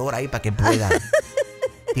mecedora ahí para que pueda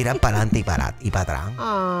tirar para adelante y para atrás.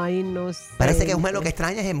 Ay, no sé. Parece que Osmel lo que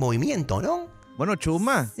extraña es el movimiento, ¿no? Bueno,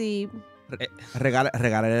 Chusma. Sí.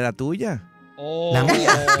 Regálale la tuya. La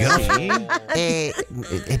mía. Yo no sé.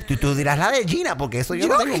 Tú dirás la de Gina, porque eso yo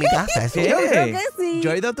no tengo en mi casa. Eso Yo creo que sí.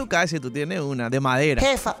 he ido a tu casa y tú tienes una de madera.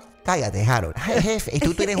 Jefa, cállate, Harold. Jefe, y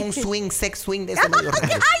tú tienes un sex swing de ese medio raro.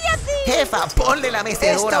 ¡Cállate! Jefa, ponle la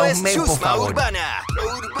mecedora a Esto es Osmel, por Chusma favor. Urbana,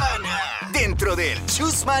 dentro del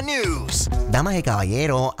Chusma News. Damas y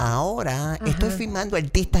caballeros, ahora estoy filmando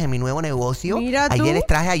artistas en mi nuevo negocio. Mira tú. Ayer les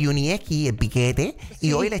traje a Yunieski, el piquete,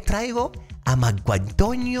 y hoy les traigo a Marco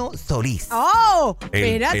Antonio Solís. ¡Oh!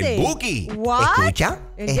 Espérate. El Buki. What? ¿Escucha?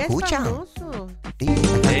 Él ya es ¿Escucha? famoso. Sí,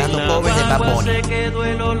 está cantando covers de Bad Bunny. Se quedó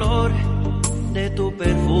el olor de tu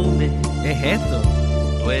perfume. ¿Qué es esto?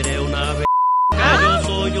 Tú eres una yo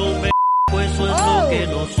soy un pues eso es lo que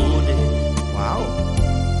nos une. Wow.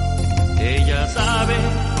 Ella sabe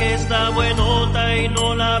que está buenota y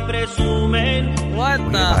no la presumen.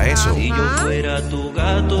 Eso. Si yo fuera tu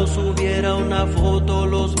gato, subiera una foto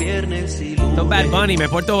los viernes y lunes. Esto es Bad Bunny, me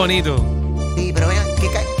porto bonito. Sí, pero vean, ¿qué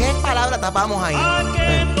palabra tapamos ahí?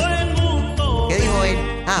 ¿Qué dijo él?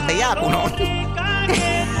 Ah, bellaco, ¿no?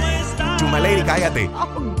 Chuma Lady, cállate.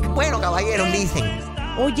 Bueno, caballeros, dicen.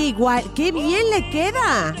 Oye, igual, qué bien le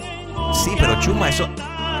queda. Sí, pero Chuma, eso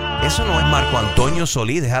no es Marco Antonio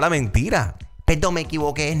Solís, deja la mentira. Perdón, me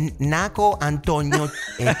equivoqué. Es Naco Antonio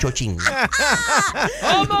Chochín.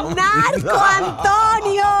 ¡Narco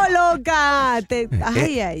Antonio, loca! Es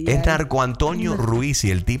Narco Antonio Ruiz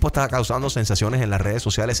y el tipo está causando sensaciones en las redes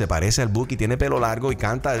sociales. Se parece al Buki, tiene pelo largo y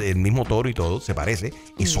canta el mismo tono y todo. Se parece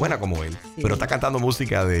y suena como él. Sí. Pero está cantando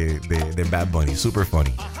música de Bad Bunny. Super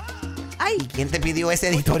funny. ¿Y quién te pidió ese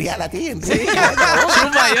editorial a ti? Sí.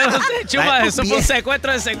 Chuma, yo no sé. Chuma, eso fue un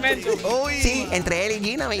secuestro de segmento. Sí, entre él y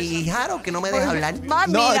Gina y Harold, que no me deja hablar.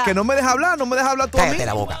 No, es que no me deja hablar, tú a mí. Cállate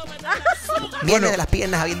la boca. Viene de las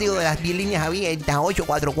piernas, digo, de las líneas abiertas,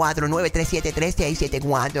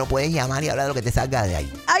 844-937-3674. Puedes llamar y hablar de lo que te salga de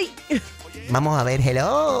ahí. Ay. Vamos a ver,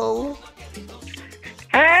 hello.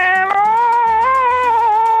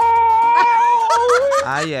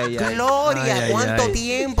 Ay. Gloria, ¿cuánto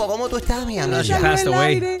tiempo? ¿Cómo tú estás, mi amiga?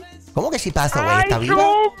 ¿Cómo que si pasa, güey? ¿Está viva?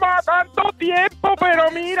 Chusma, tanto tiempo,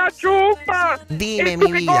 pero mira, Chusma. Dime, ¿y tú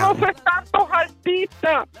mi que vida. conoces tantos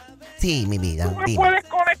artistas? Sí, mi vida. ¿Tú me dime. puedes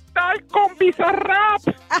conectar con Bizarrap?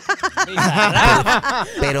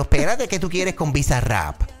 Pero espérate, ¿qué tú quieres con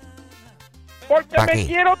Bizarrap? Porque ¿Pa' me qué?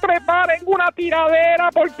 quiero trepar en una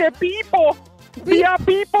tiradera, porque Pipo... Vi a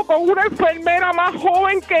Pipo con una enfermera más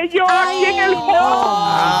joven que yo aquí en el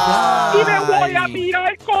hall. Y me voy a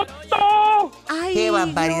tirar con todo. ¡Qué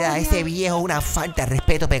barbaridad! Ese viejo, una falta de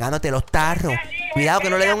respeto pegándote los tarros. Cuidado que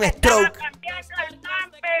no le dé un stroke.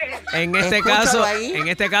 En este caso,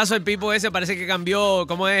 el Pipo ese parece que cambió,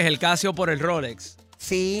 ¿cómo es? El Casio por el Rolex.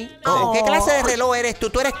 Sí. ¿Qué clase de reloj eres tú?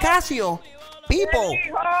 ¿Tú eres Casio? Pipo.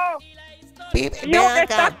 Digo que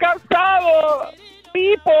estás cansado,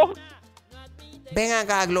 Pipo. Ven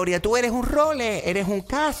acá, Gloria, ¿tú eres un Rolex? ¿Eres un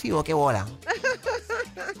Casio? ¿Qué bola?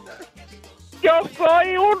 Yo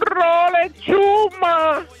soy un Rolex,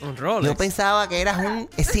 Chuma. Un Rolex. Yo pensaba que eras un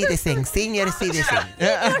Citizen, senior Citizen.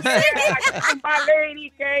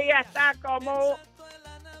 Lady, que ella está como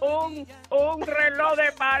un reloj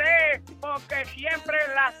de pared, porque siempre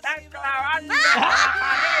la están clavando a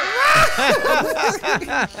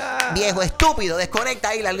la pared. Viejo estúpido, desconecta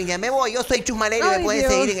ahí la línea. Me voy, yo soy Chusmalero y me pueden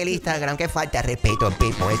seguir en el Instagram. Qué falta de respeto al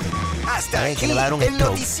Pipo ese. Hasta que aquí, le va a dar un el stroke.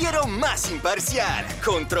 noticiero más imparcial,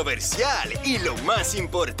 controversial y lo más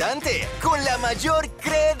importante, con la mayor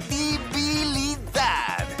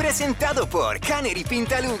credibilidad. Presentado por Canary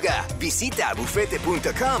Pintaluga. Visita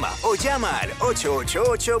bufete.com o llama al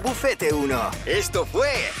 888-BUFETE1. Esto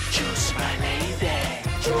fue Chusma Lady.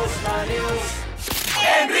 Chusma News.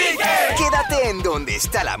 ¡Enrique! Quédate en donde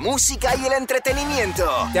está la música y el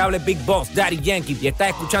entretenimiento. Te habla Big Boss, Daddy Yankee, y estás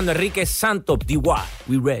escuchando Enrique Santos, DY.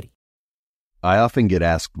 We ready. I often get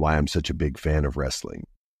asked why I'm such a big fan of wrestling.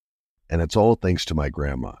 And it's all thanks to my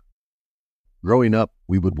grandma. Growing up,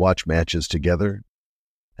 we would watch matches together,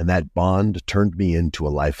 and that bond turned me into a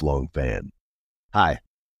lifelong fan. Hi,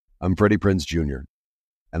 I'm Freddie Prinze Jr.,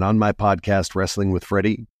 and on my podcast, Wrestling with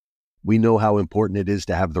Freddie, we know how important it is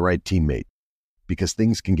to have the right teammate, because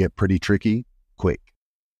things can get pretty tricky quick.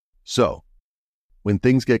 So, when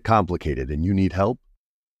things get complicated and you need help,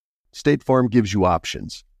 State Farm gives you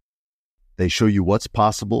options. They show you what's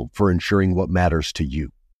possible for ensuring what matters to you.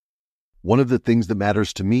 One of the things that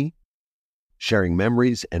matters to me, sharing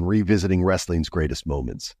memories and revisiting wrestling's greatest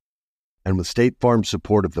moments. And with State Farm's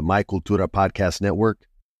support of the My Cultura Podcast Network,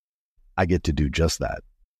 I get to do just that.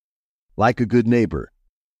 Like a good neighbor,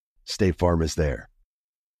 State Farm is there.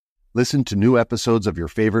 Listen to new episodes of your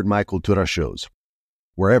favorite My Cultura shows,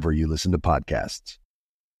 wherever you listen to podcasts.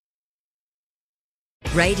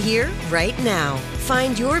 Right here, right now.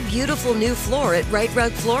 Find your beautiful new floor at Right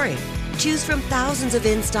Rug Flooring. Choose from thousands of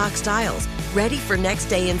in-stock styles, ready for next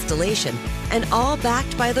day installation, and all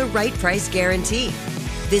backed by the right price guarantee.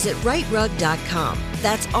 Visit rightrug.com.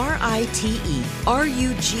 That's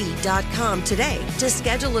RITERUG.com today to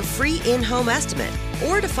schedule a free in-home estimate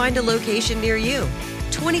or to find a location near you.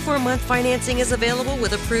 24-month financing is available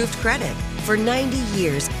with approved credit. For 90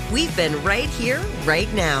 years, we've been right here,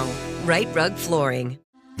 right now. Right Rug Flooring.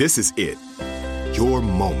 This is it. Your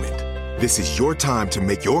moment. This is your time to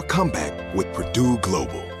make your comeback with Purdue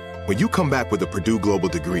Global. When you come back with a Purdue Global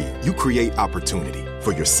degree, you create opportunity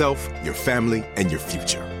for yourself, your family, and your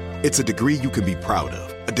future. It's a degree you can be proud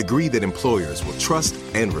of, a degree that employers will trust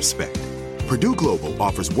and respect. Purdue Global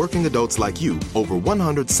offers working adults like you over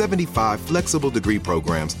 175 flexible degree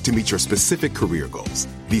programs to meet your specific career goals.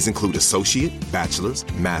 These include associate, bachelor's,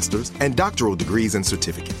 master's, and doctoral degrees and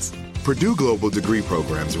certificates. Purdue Global degree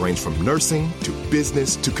programs range from nursing to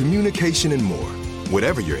business to communication and more.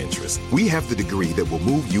 Whatever your interest, we have the degree that will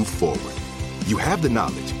move you forward. You have the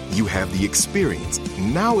knowledge, you have the experience.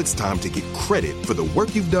 Now it's time to get credit for the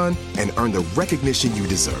work you've done and earn the recognition you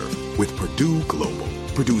deserve with Purdue Global,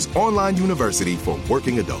 Purdue's online university for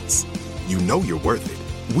working adults. You know you're worth it.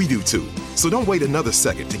 We do too. So don't wait another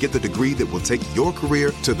second to get the degree that will take your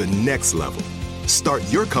career to the next level. Start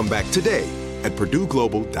your comeback today at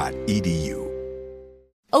purdueglobal.edu.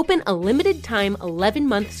 Open a limited-time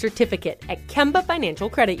 11-month certificate at Kemba Financial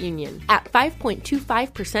Credit Union. At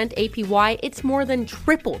 5.25% APY, it's more than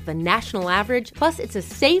triple the national average, plus it's a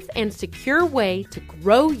safe and secure way to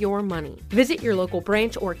grow your money. Visit your local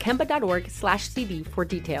branch or kemba.org/cd for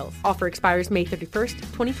details. Offer expires May 31st,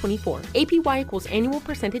 2024. APY equals annual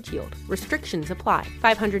percentage yield. Restrictions apply.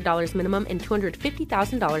 $500 minimum and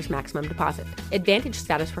 $250,000 maximum deposit. Advantage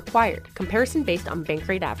status required. Comparison based on bank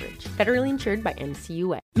rate average. Federally insured by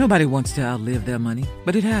NCUA. Nobody wants to outlive their money,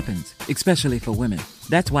 but it happens, especially for women.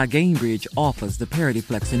 That's why Gainbridge offers the Parity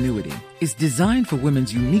Flex annuity. It's designed for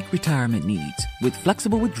women's unique retirement needs, with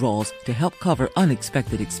flexible withdrawals to help cover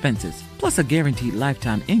unexpected expenses, plus a guaranteed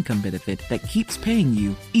lifetime income benefit that keeps paying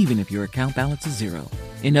you even if your account balance is zero.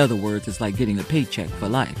 In other words, it's like getting a paycheck for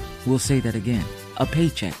life. We'll say that again. A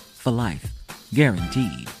paycheck for life.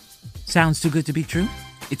 Guaranteed. Sounds too good to be true?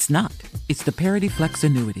 It's not. It's the Parity Flex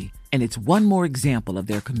annuity. And it's one more example of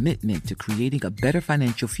their commitment to creating a better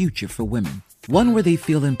financial future for women. One where they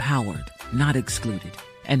feel empowered, not excluded,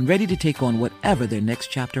 and ready to take on whatever their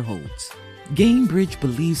next chapter holds. Gainbridge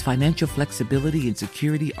believes financial flexibility and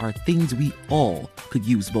security are things we all could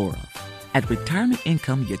use more of. At retirement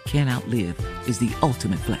income you can't outlive is the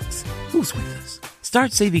ultimate flex. Who's with us?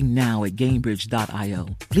 Start saving now at Gainbridge.io.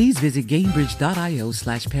 Please visit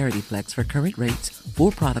Gainbridge.io/ParityFlex for current rates,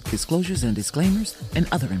 for product disclosures and disclaimers, and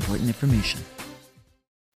other important information.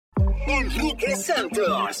 Enrique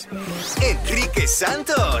Santos. Enrique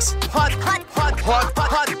Santos. Hot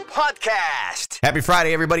podcast. Happy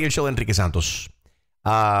Friday, everybody. El show de Enrique Santos.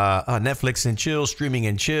 Netflix and chill, streaming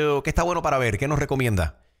and chill. ¿Qué está bueno para ver? ¿Qué nos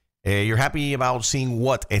recomienda? You're happy about seeing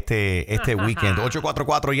what este weekend?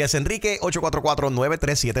 844 yes Enrique,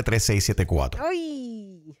 844-937-3674.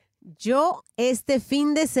 Ay, yo este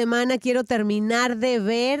fin de semana quiero terminar de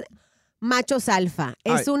ver Machos Alfa.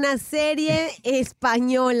 Es una serie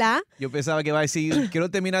española. Yo pensaba que iba a decir,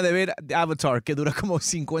 quiero terminar de ver Avatar, que dura como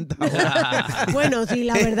 50 horas. Bueno, sí,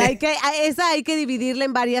 la verdad esa hay que dividirla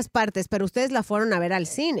en varias partes, pero ustedes la fueron a ver al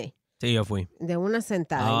cine. Sí, yo fui. De una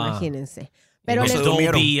sentada, imagínense. Pero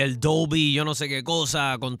el Dolby, yo no sé qué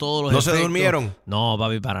cosa, con todos los ¿No efectos. se durmieron? No,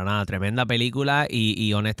 papi, para nada. Tremenda película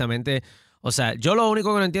y honestamente, o sea, yo lo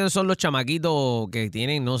único que no entiendo son los chamaquitos que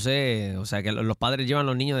tienen, no sé, o sea, que los padres llevan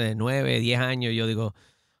los niños de 9, 10 años y yo digo,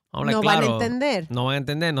 ahora, no claro, van a entender. No van a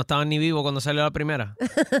entender, no estaban ni vivos cuando salió la primera.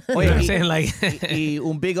 Oye, y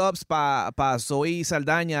un big ups para Zoe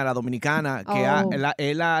Saldaña, la dominicana, que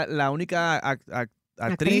es la única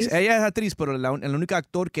actriz. Ella es actriz, pero el único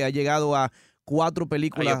actor que ha llegado a 4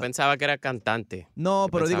 películas. Yo pensaba que era cantante. No,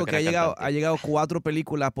 pero digo que ha llegado 4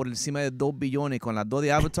 películas por encima de 2 billones, con las 2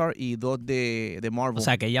 de Avatar y 2 de Marvel. O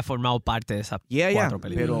sea, que ella ha formado parte de esas 4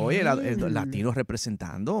 películas. Pero oye, el latino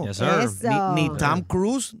representando. Yes, sir. Ni Tom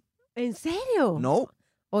Cruise. ¿En serio? No.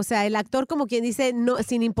 O sea, el actor como quien dice, no,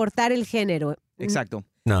 sin importar el género. Exacto.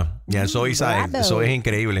 No, ya eso es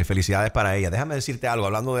increíble. Felicidades para ella. Déjame decirte algo.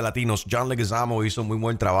 Hablando de latinos, John Leguizamo hizo muy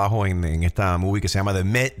buen trabajo en esta movie que se llama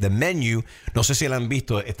The Menu. No sé si la han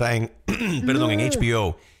visto. Está en, perdón, en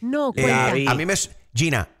HBO. No, a mí me...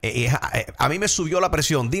 Gina, a mí me subió la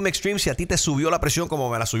presión. Dime, Extreme, si a ti te subió la presión como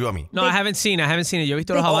me la subió a mí. No, I haven't seen it. Yo he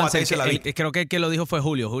visto los avances. Creo que el que lo dijo fue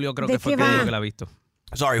Julio. Julio creo que fue el que la ha visto.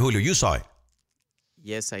 Sorry, Julio, you saw it.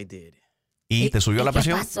 Yes, I did. ¿Y te subió la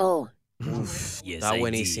presión? ¿Qué pasó?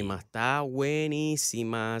 Está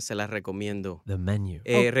buenísima, se la recomiendo. The Menu.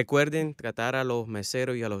 Recuerden tratar a los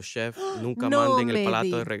meseros y a los chefs, nunca manden el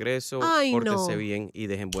plato de regreso, pórtense bien y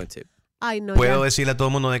dejen buen tip. ¿Puedo decirle a todo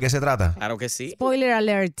el mundo de qué se trata? Claro que sí. Spoiler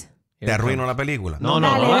alert. ¿Te arruino la película? No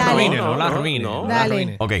la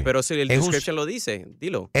arruines. Okay. Pero si el description lo dice,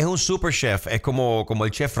 dilo. Es un super chef, es como el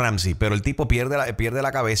chef Ramsay, pero el tipo pierde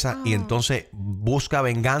la cabeza y entonces busca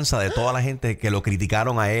venganza de toda la gente que lo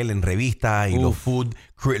criticaron a él en revistas y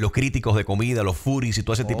los críticos de comida, los foodies y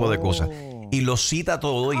todo ese tipo de cosas. Y los cita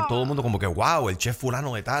todo y todo el mundo como que, wow, el chef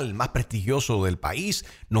fulano de tal, más prestigioso del país,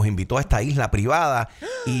 nos invitó a esta isla privada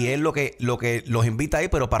y él lo que los invita ahí,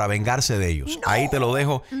 pero para vengarse de ellos. Ahí te lo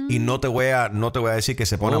dejo y no te voy a decir que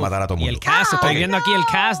se pone a matar a todo el mundo. Y el cast, estoy viendo aquí el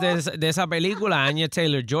cast de esa película, Anya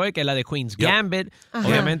Taylor-Joy, que es la de Queen's Gambit.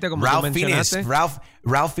 Obviamente, como tú mencionaste.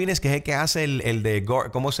 Ralph Fiennes, que es el que hace el de,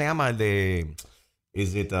 ¿cómo se llama? El de,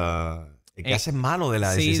 el que hace malo de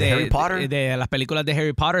Harry Potter. De las películas de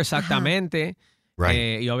Harry Potter, exactamente.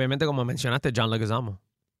 Right. Y obviamente, como mencionaste, John Leguizamo.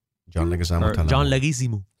 John Leguizamo.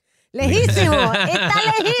 Leguizamo. ¡Lejísimo! ¡Está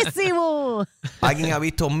lejísimo! ¿Alguien ha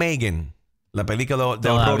visto Megan? La película de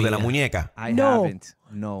horror de la muñeca.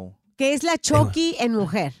 No. Que es la Chucky en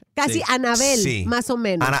mujer. Casi Annabelle, más o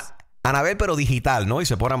menos. Annabelle, pero digital, ¿no? Y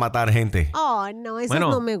se pone a matar gente. Oh, no, eso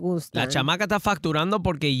no me gusta. La chamaca está facturando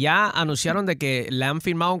porque ya anunciaron de que le han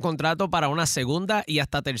firmado un contrato para una segunda y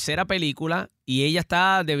hasta tercera película y ella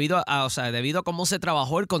está, debido a cómo se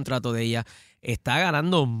trabajó el contrato de ella, está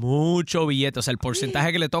ganando mucho billete. O sea, el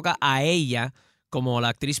porcentaje que le toca a ella como la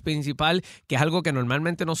actriz principal, que es algo que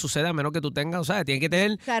normalmente no sucede a menos que tú tengas, o sea, tiene que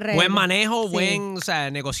tener buen manejo, buen, o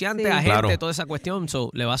sea, negociante, agente, toda esa cuestión.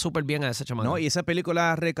 Le va súper bien a esa chamaca. No, y esa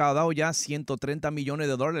película ha recaudado ya $130 millones.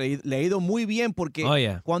 Le ha ido muy bien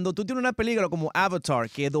porque cuando tú tienes una película como Avatar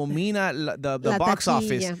que domina la box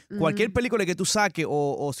office, cualquier película que tú saques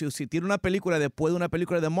o si tienes una película después de una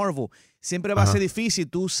película de Marvel, siempre va a ser difícil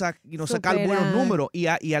tú sacar buenos números y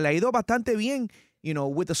le ha ido bastante bien.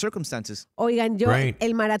 With the circumstances. Oigan,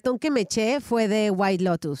 el maratón que me eché fue de White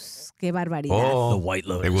Lotus. Qué barbaridad. Oh, The White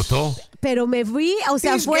Lotus. ¿Te gustó? Pero me vi, o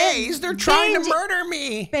sea, These gays, they're trying to murder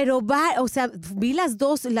me. Pero vi las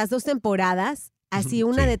dos temporadas, así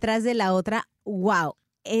una detrás de la otra. Wow.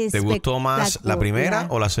 ¿Te gustó más la primera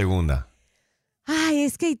o la segunda? Ay,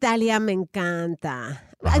 es que Italia me encanta.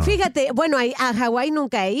 Fíjate, bueno, a Hawái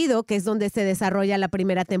nunca he ido, que es donde se desarrolla la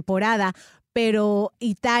primera temporada. Pero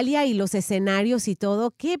Italia y los escenarios y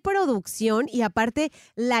todo, qué producción. Y aparte,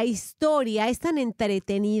 la historia es tan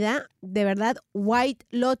entretenida. De verdad, White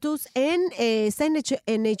Lotus está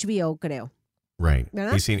en HBO, creo. Right.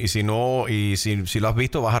 Y si lo has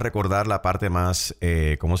visto, vas a recordar la parte más,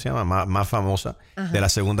 ¿cómo se llama? Más famosa de la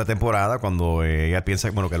segunda temporada, cuando ella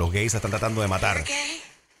piensa que los gays están tratando de matar.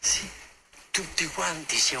 Sí, tutti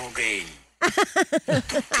quanti siamo gay.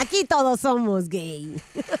 Aquí todos somos gay.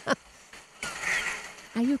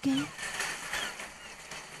 Are you okay?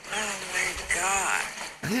 Oh my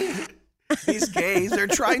God. These gays, they're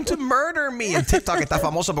trying to murder me. En TikTok está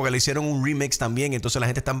famoso porque le hicieron un remix también. Entonces la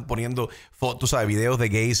gente está poniendo fotos, videos de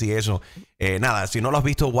gays y eso. Nada, si no lo has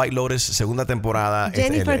visto, White Lotus, segunda temporada.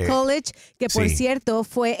 Jennifer Coolidge, que por cierto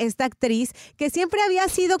fue esta actriz que siempre había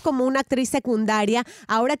sido como una actriz secundaria.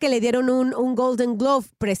 Ahora que le dieron un Golden Globe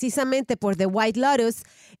precisamente por The White Lotus,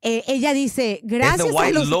 ella dice, gracias The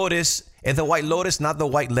White a los... Lotus Es The White Lotus, not The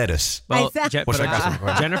White Lettuce. Por si acaso.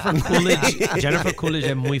 Jennifer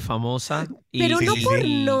Coolidge es muy famosa. Pero no por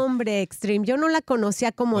nombre, Extreme. Yo no la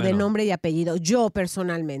conocía como de nombre y apellido. Yo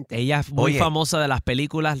personalmente. Ella es muy famosa de las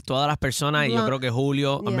películas, todas las personas. Y yo creo que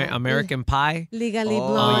Julio, American Pie. Legally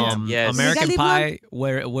Blonde. American Pie,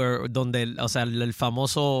 where donde, o sea, el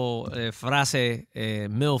famoso frase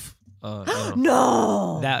MILF.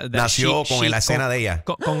 No. Nació con la escena de ella.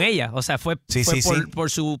 Con ella. O sea, fue por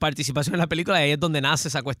su participación en la película. Ahí es donde nace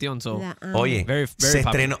esa cuestión. So, oye, se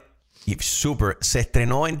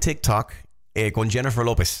estrenó en TikTok con Jennifer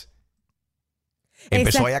López.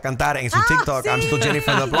 Empezó ella a cantar en su TikTok, I'm still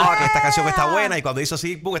Jennifer the Block, esta canción está buena, y cuando hizo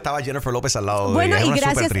así, estaba Jennifer López al lado de ella. Bueno, y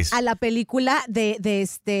gracias a la película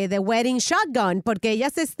de Wedding Shotgun, porque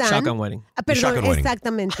ellas están... Shotgun Wedding. Perdón,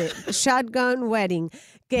 exactamente. Shotgun Wedding.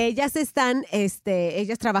 Que ellas están,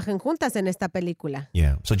 ellas trabajan juntas en esta película.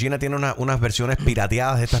 Yeah. So Gina tiene unas versiones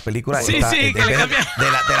pirateadas de estas películas. Sí, que le cambian.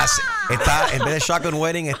 En vez de Shotgun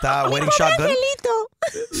Wedding, está Wedding Shotgun.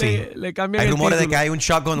 Sí. Le cambian. Hay rumores de que hay un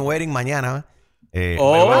Shotgun Wedding mañana.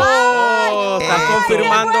 Estás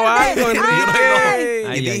confirmando algo, Enrique.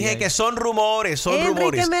 Y dije que son rumores,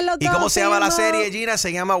 rumores. ¿Y cómo se llama la serie, Gina?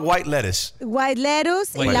 Se llama White Lettuce. White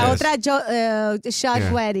Lettuce y la otra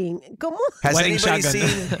Shot Wedding. ¿Cómo? Has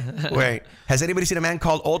anybody seen a man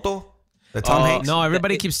called Otto? The Tom Hanks? No,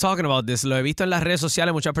 everybody keeps talking about this. Lo he visto en las redes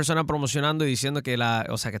sociales, muchas personas promocionando y diciendo que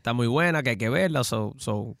que está muy buena, que hay que verla. So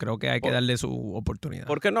creo que hay que darle su oportunidad.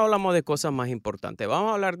 ¿Por qué no hablamos de cosas más importantes?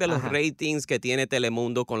 Vamos a hablar de los ratings que tiene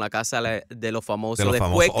Telemundo con la Casa de los Famosos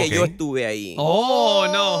después que yo estuve ahí. Oh,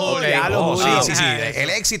 no, Julio. Sí.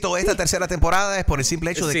 El éxito de esta tercera temporada es por el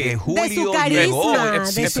simple hecho de que Julio de su carisma, llegó.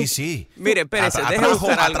 Sí. Mire, espérese, deja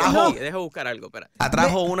buscar algo.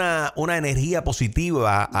 Atrajo una energía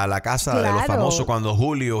positiva a la Casa de los Famosos cuando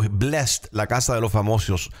Julio blessed la Casa de los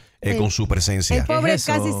Famosos con su presencia. El pobre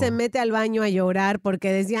casi se mete al baño a llorar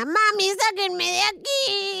porque decía, mami, sáquenme de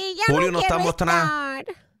aquí, ya Julio no está quiero mostrando.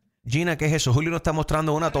 estar. Gina, ¿qué es eso? Julio nos está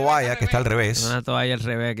mostrando una toalla que está al revés. Una toalla al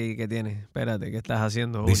revés aquí que tiene. Espérate, ¿qué estás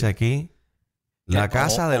haciendo, Julio? Dice aquí, la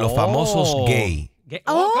Casa de los Famosos gay.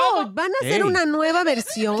 ¿Van a hacer una nueva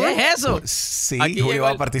versión? ¿Qué es eso? Sí, Julio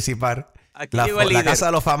va a participar. La Casa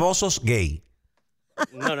de los Famosos gay.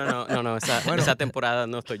 No, esa temporada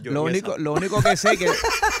no estoy yo. Lo único que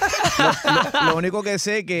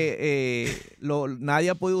sé que nadie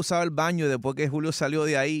ha podido usar el baño después que Julio salió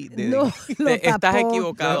de ahí. Estás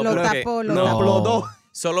equivocado. Lo explotó.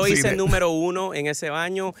 Solo hice el número 1 en ese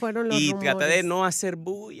baño y traté de no hacer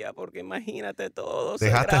bulla porque imagínate todo.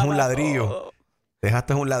 Dejaste un ladrillo.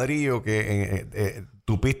 Dejaste un ladrillo que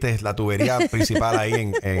tupiste la tubería principal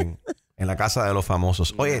ahí en la Casa de los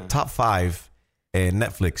Famosos. Oye, Top 5.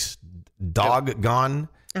 Netflix, Doggone,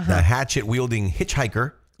 The Hatchet-Wielding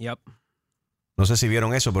Hitchhiker. Yep. No sé si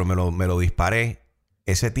vieron eso, pero me lo disparé.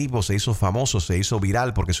 Ese tipo se hizo famoso, se hizo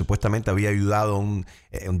viral porque supuestamente había ayudado a un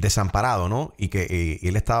desamparado, ¿no? Y que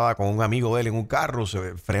él estaba con un amigo de él en un carro,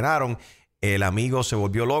 se frenaron. El amigo se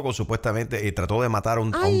volvió loco, supuestamente trató de matar a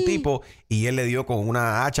un tipo y él le dio con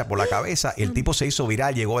una hacha por la cabeza. El tipo se hizo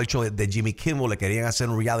viral, llegó al show de Jimmy Kimmel, le querían hacer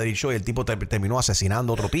un reality show y el tipo terminó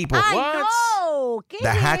asesinando a otro tipo. The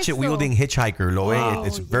Hatchet-Wielding Hitchhiker, lo ve,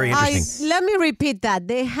 it's very interesting. Let me repeat that.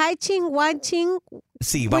 The watching.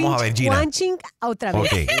 Sí, vamos a ver, Gina. Watching otra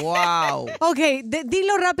vez. Okay. Wow. Ok,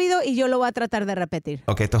 dilo rápido y yo lo voy a tratar de repetir.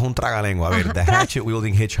 Ok, esto es un tragalengua. A ver, The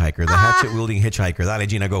Hatchet-Wielding Hitchhiker. The Hatchet-Wielding Hitchhiker. Dale,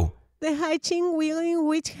 Gina, go. The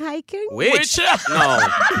Hatchet-Wielding Hitchhiker. Which? No.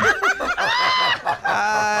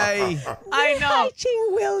 I know.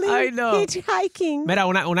 Hatchet-Wielding Hitchhiking. Mira,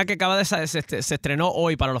 una que acaba de se estrenó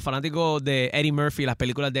hoy para los fanáticos de Eddie Murphy, las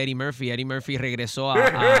películas de Eddie Murphy. Eddie Murphy regresó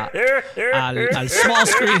al small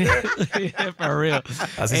screen. For real.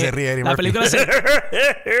 Así se ríe Eddie Murphy.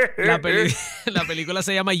 La película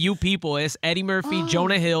se llama You People. Es Eddie Murphy,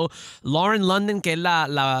 Jonah Hill, Lauren London, que es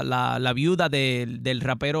la viuda del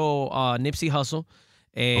rapero Nipsey Hussle.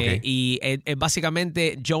 Y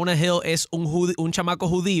básicamente Jonah Hill es un chamaco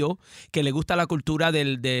judío que le gusta la cultura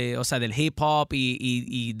del hip hop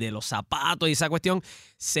y de los zapatos y esa cuestión.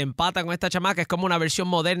 Se empata con esta chamaca, es como una versión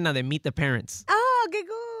moderna de Meet the Parents. Oh, qué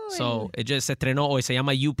cool. So, se estrenó hoy, se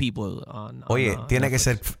llama You People. Oye, tiene que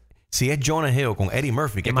ser, si es Jonah Hill con Eddie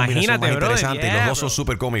Murphy, que imagínate, más brother, interesante, y los dos son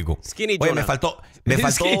súper cómicos. Skinny Oye, Jonah.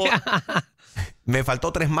 Me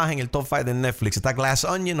faltó 3 más en el top 5 de Netflix. Está Glass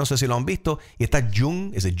Onion, no sé si lo han visto. Y está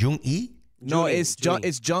No, es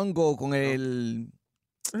Jungle con el...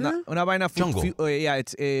 Una vaina... Jungle.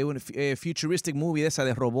 It's futuristic movie de esa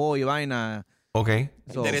de robot y vaina. Ok.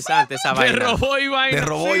 Interesante esa vaina. De robó y vaina. De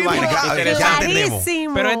robó y vaina. Ya entendemos.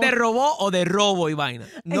 ¿Pero es de robó o de robo y vaina?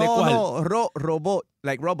 No, robot,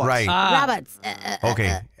 like robots. Right. Robots. Ok.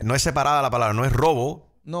 No es separada la palabra, no es robo.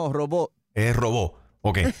 No, robot. Es robó.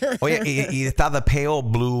 Ok. Oye, y está the pale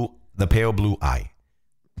blue eye.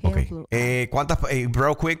 Ok. ¿Cuántas,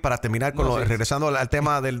 real quick, para terminar con regresando al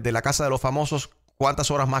tema de la Casa de los Famosos,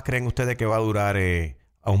 ¿cuántas horas más creen ustedes que va a durar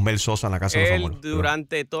a Osmel Sosa en la Casa de los Famosos?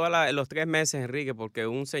 Durante todos los 3 meses, Enrique, porque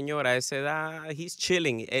un señor a esa edad, he's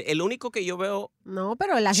chilling. El único que yo veo. No,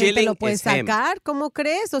 pero la gente lo puede sacar, ¿cómo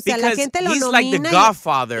crees? O sea, Because la gente lo he's nomina. Like the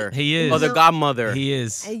Godfather. He is. Or the Godmother. He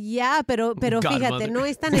is. Ya, pero fíjate, no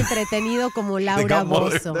es tan entretenido como Laura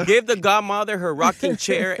Bozzo. Give the Godmother her rocking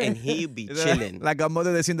chair and he'll be chilling. La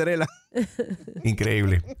Godmother de Cinderella.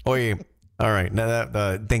 Increíble. Oye, all right.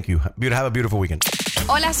 Thank you. Have a beautiful weekend.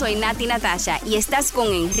 Hola, soy Nati Natasha y estás con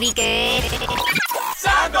Enrique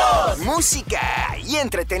Santos. Música y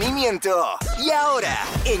entretenimiento. Y ahora,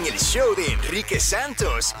 en el show de Enrique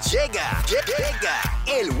Santos, llega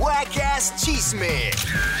el Wackass Chisme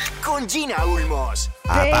con Gina Ulmos.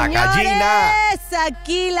 ¡Ataca, Gina!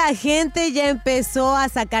 Aquí la gente ya empezó a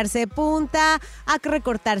sacarse punta, a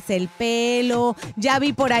recortarse el pelo. Ya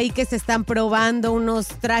vi por ahí que se están probando unos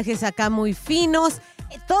trajes acá muy finos.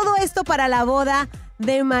 Todo esto para la boda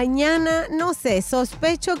de mañana. No sé,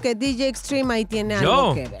 sospecho que DJ Extreme ahí tiene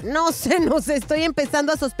algo que ver. No sé, estoy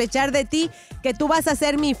empezando a sospechar de ti, que tú vas a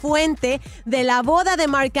ser mi fuente de la boda de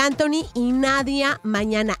Marc Anthony y Nadia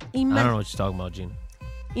mañana. I don't know what you're talking about, Gina.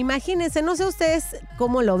 Imagínense, no sé ustedes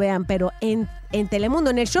cómo lo vean, pero en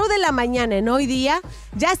Telemundo, en el show de la mañana, en Hoy Día,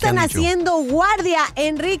 ya están haciendo guardia.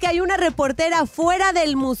 Enrique, hay una reportera fuera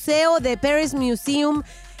del museo de Paris Museum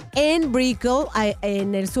en Brickell,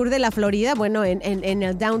 en el sur de la Florida, bueno, en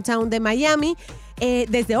el downtown de Miami,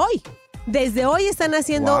 desde hoy. Desde hoy están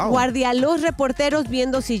haciendo guardia los reporteros,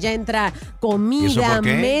 viendo si ya entra comida,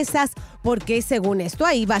 mesas, porque según esto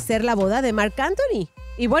ahí va a ser la boda de Marc Anthony.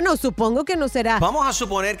 Y bueno, supongo que no será. Vamos a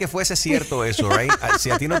suponer que fuese cierto eso, right?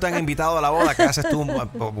 Si a ti no te han invitado a la boda, ¿qué haces tú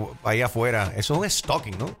ahí afuera? Eso es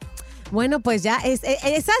stalking, ¿no? Bueno, pues ya es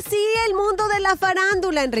así el mundo de la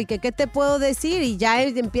farándula, Enrique. ¿Qué te puedo decir? Y ya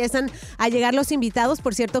empiezan a llegar los invitados.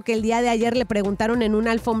 Por cierto, que el día de ayer le preguntaron en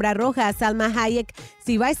una alfombra roja a Salma Hayek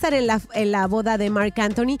si va a estar en la boda de Marc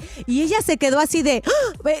Anthony. Y ella se quedó así de,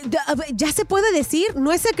 ¿ya se puede decir?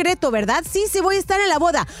 No es secreto, ¿verdad? Sí, voy a estar en la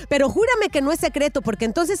boda. Pero júrame que no es secreto, porque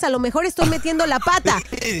entonces a lo mejor estoy metiendo la pata.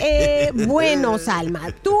 Bueno,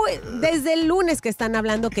 Salma, tú desde el lunes que están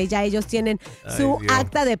hablando que ya ellos tienen su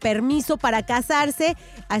acta de permiso para casarse,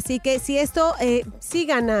 así que si esto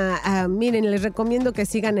sigan miren, les recomiendo que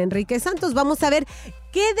sigan a Enrique Santos. Vamos a ver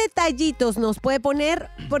qué detallitos nos puede poner,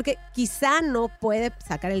 porque quizá no puede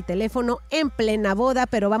sacar el teléfono en plena boda,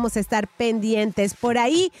 pero vamos a estar pendientes por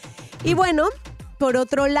ahí. Y bueno, por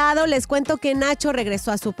otro lado, les cuento que Nacho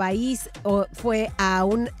regresó a su país, o fue a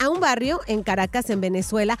un barrio en Caracas, en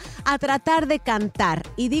Venezuela, a tratar de cantar.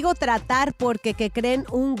 Y digo tratar porque, ¿qué creen?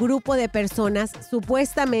 Un grupo de personas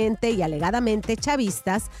supuestamente y alegadamente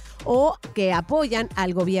chavistas o que apoyan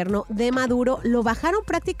al gobierno de Maduro, lo bajaron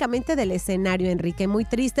prácticamente del escenario, Enrique. Muy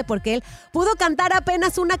triste porque él pudo cantar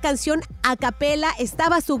apenas una canción a capela,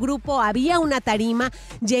 estaba su grupo, había una tarima,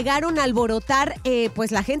 llegaron a alborotar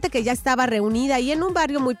pues la gente que ya estaba reunida ahí en un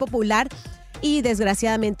barrio muy popular y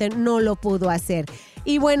desgraciadamente no lo pudo hacer.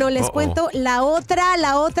 Y bueno, les cuento la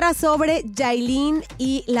otra sobre Yailin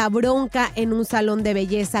y la bronca en un salón de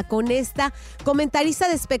belleza con esta comentarista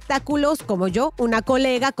de espectáculos como yo, una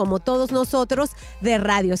colega como todos nosotros de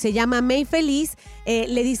radio. Se llama May Feliz,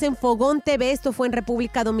 le dicen Fogón TV, esto fue en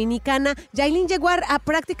República Dominicana. Yailin llegó a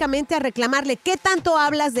prácticamente a reclamarle, ¿qué tanto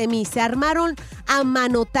hablas de mí? Se armaron a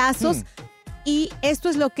manotazos y esto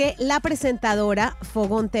es lo que la presentadora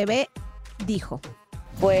Fogón TV dijo.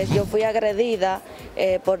 Pues yo fui agredida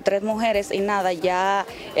por 3 mujeres y nada, ya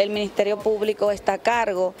el Ministerio Público está a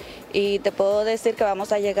cargo y te puedo decir que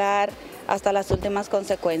vamos a llegar hasta las últimas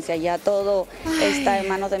consecuencias. Ya todo está en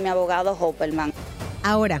manos de mi abogado Hopperman.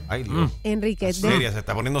 Ahora, Enrique. Seria, se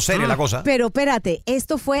está poniendo seria la cosa. Pero espérate,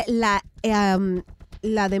 esto fue la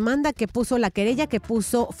demanda que puso, la querella que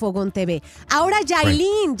puso Fogón TV. Ahora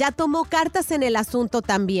Yailin ya tomó cartas en el asunto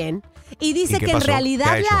también. Y dice que en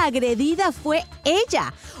realidad la agredida fue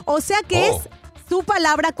ella. O sea que es su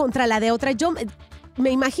palabra contra la de otra. Yo me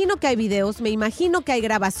imagino que hay videos, me imagino que hay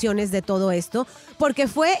grabaciones de todo esto, porque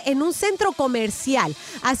fue en un centro comercial.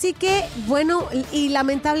 Así que, bueno, y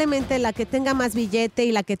lamentablemente la que tenga más billete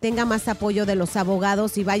y la que tenga más apoyo de los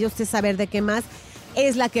abogados, y vaya usted a saber de qué más,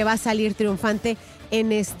 es la que va a salir triunfante.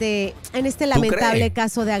 en este lamentable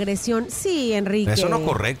caso de agresión. Sí, Enrique. Eso no es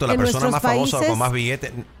correcto. La persona más famosa o con más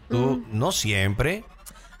billetes, tú no siempre.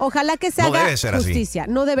 Ojalá que se haga justicia.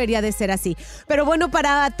 No debería de ser así. Pero bueno,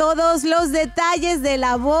 para todos los detalles de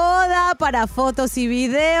la boda, para fotos y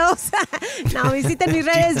videos, visiten mis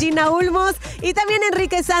redes Gina Ulmos y también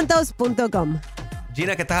enriquesantos.com.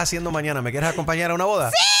 Gina, ¿qué estás haciendo mañana? ¿Me quieres acompañar a una boda?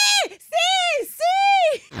 ¡Sí! ¡Sí! ¡Sí!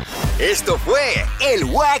 Esto fue el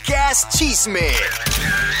Wackass Chisme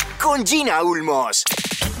con Gina Ulmos.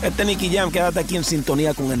 Nicky Jam, quédate aquí en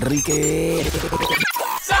sintonía con Enrique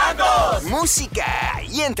Santos. Música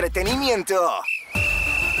y entretenimiento.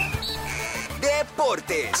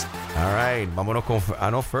 Deportes. All right, vámonos con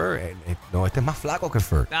Fer. No, este es más flaco que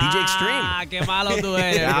Fer. DJ Extreme. Ah, qué malo tú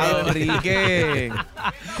eres, Enrique.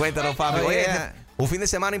 Cuéntanos, Fabio. Oye, un fin de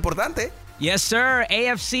semana importante. Yes, sir.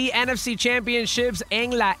 AFC, NFC Championships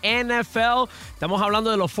en la NFL. Estamos hablando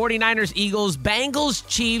de los 49ers, Eagles, Bengals,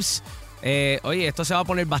 Chiefs. Oye, esto se va a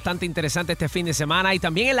poner bastante interesante este fin de semana. Y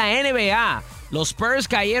también en la NBA, los Spurs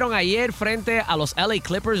cayeron ayer frente a los LA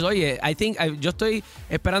Clippers. Oye, yo estoy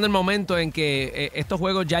esperando el momento en que estos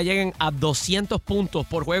juegos ya lleguen a 200 puntos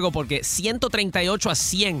por juego, porque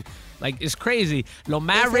 138-100. Like, it's crazy. Los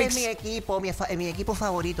Mavericks... Ese es mi equipo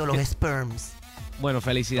favorito, los Sperms. Bueno,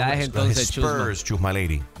 felicidades entonces, Spurs, Chusma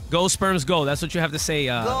Lady. Go Sperms, go. That's what you have to say.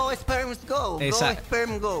 Go Sperms, go. Go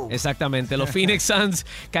Sperm, go. Exactamente. Los Phoenix Suns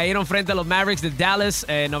cayeron frente a los Mavericks de Dallas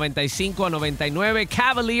 95-99.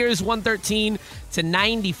 Cavaliers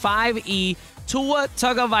 113-95. Y Tua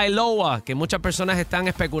Tagovailoa, que muchas personas están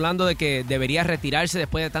especulando de que debería retirarse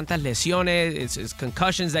después de tantas lesiones, it's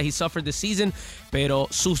concussions that he suffered this season. Pero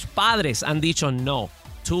sus padres han dicho no.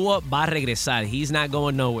 Tua va a regresar. He's not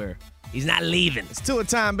going nowhere. He's not leaving. It's Tua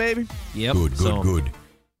time, baby. Yep. Good.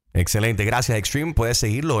 Excelente. Gracias, Extreme. Puedes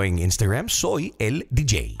seguirlo en Instagram. Soy el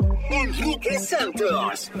DJ. Enrique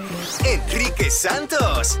Santos.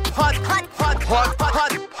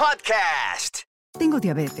 Podcast. Tengo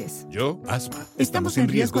diabetes. Yo, asma. Estamos en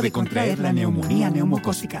riesgo de contraer la neumonía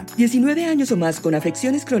neumocócica. 19 años o más con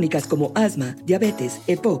afecciones crónicas como asma, diabetes,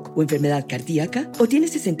 EPOC o enfermedad cardíaca, o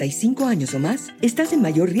tienes 65 años o más, estás en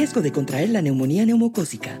mayor riesgo de contraer la neumonía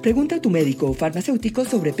neumocócica. Pregunta a tu médico o farmacéutico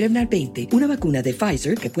sobre Prevnar 20, una vacuna de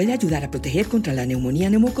Pfizer que puede ayudar a proteger contra la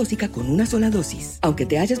neumonía neumocócica con una sola dosis. Aunque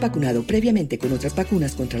te hayas vacunado previamente con otras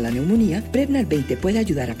vacunas contra la neumonía, Prevnar 20 puede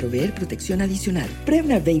ayudar a proveer protección adicional.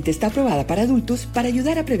 Prevnar 20 está aprobada para adultos para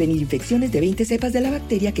ayudar a prevenir infecciones de 20 cepas de la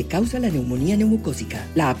bacteria que causa la neumonía neumocócica.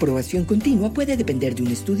 La aprobación continua puede depender de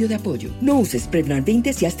un estudio de apoyo. No uses Prevnar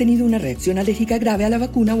 20 si has tenido una reacción alérgica grave a la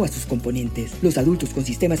vacuna o a sus componentes. Los adultos con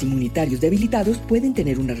sistemas inmunitarios debilitados pueden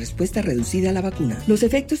tener una respuesta reducida a la vacuna. Los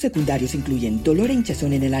efectos secundarios incluyen dolor e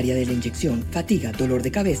hinchazón en el área de la inyección, fatiga, dolor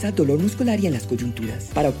de cabeza, dolor muscular y en las coyunturas.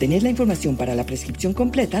 Para obtener la información para la prescripción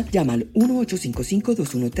completa, llama al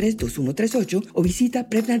 1-855-213-2138 o visita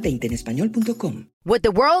Prevnar20enespañol.com. What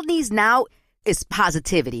the world needs now is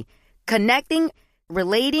positivity. Connecting,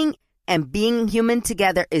 relating, and being human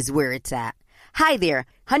together is where it's at. Hi there,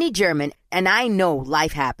 Honey German, and I know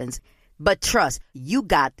life happens, but trust, you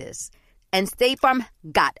got this. And State Farm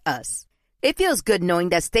got us. It feels good knowing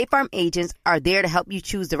that State Farm agents are there to help you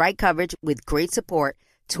choose the right coverage with great support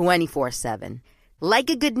 24/7. Like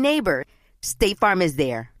a good neighbor, State Farm is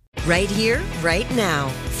there. Right here, right now.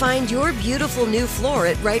 Find your beautiful new floor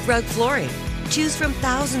at Right Rug Flooring. Choose from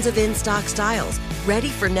thousands of in-stock styles, ready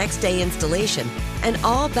for next-day installation, and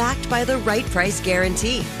all backed by the right price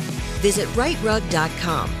guarantee. Visit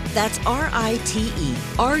rightrug.com. That's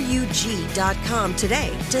RITERUG.com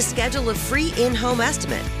today to schedule a free in-home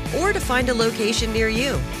estimate or to find a location near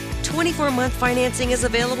you. 24-month financing is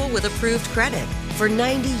available with approved credit. For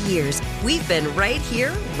 90 years, we've been right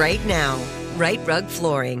here, right now. Right Rug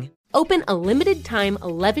Flooring. Open a limited-time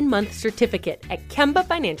 11-month certificate at Kemba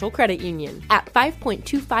Financial Credit Union. At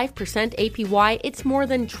 5.25% APY, it's more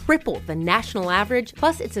than triple the national average,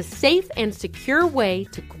 plus it's a safe and secure way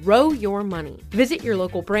to grow your money. Visit your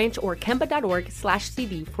local branch or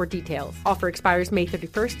kemba.org/CD for details. Offer expires May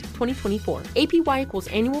 31st, 2024. APY equals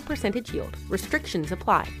annual percentage yield. Restrictions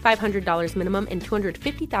apply. $500 minimum and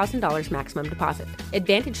 $250,000 maximum deposit.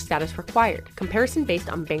 Advantage status required. Comparison based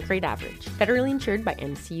on bank rate average. Federally insured by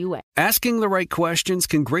NCUA. Asking the right questions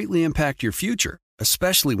can greatly impact your future,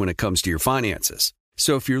 especially when it comes to your finances.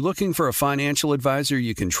 So if you're looking for a financial advisor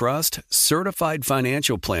you can trust, certified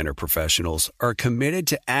financial planner professionals are committed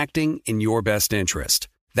to acting in your best interest.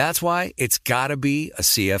 That's why it's got to be a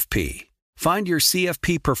CFP. Find your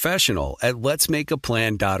CFP professional at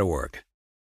letsmakeaplan.org.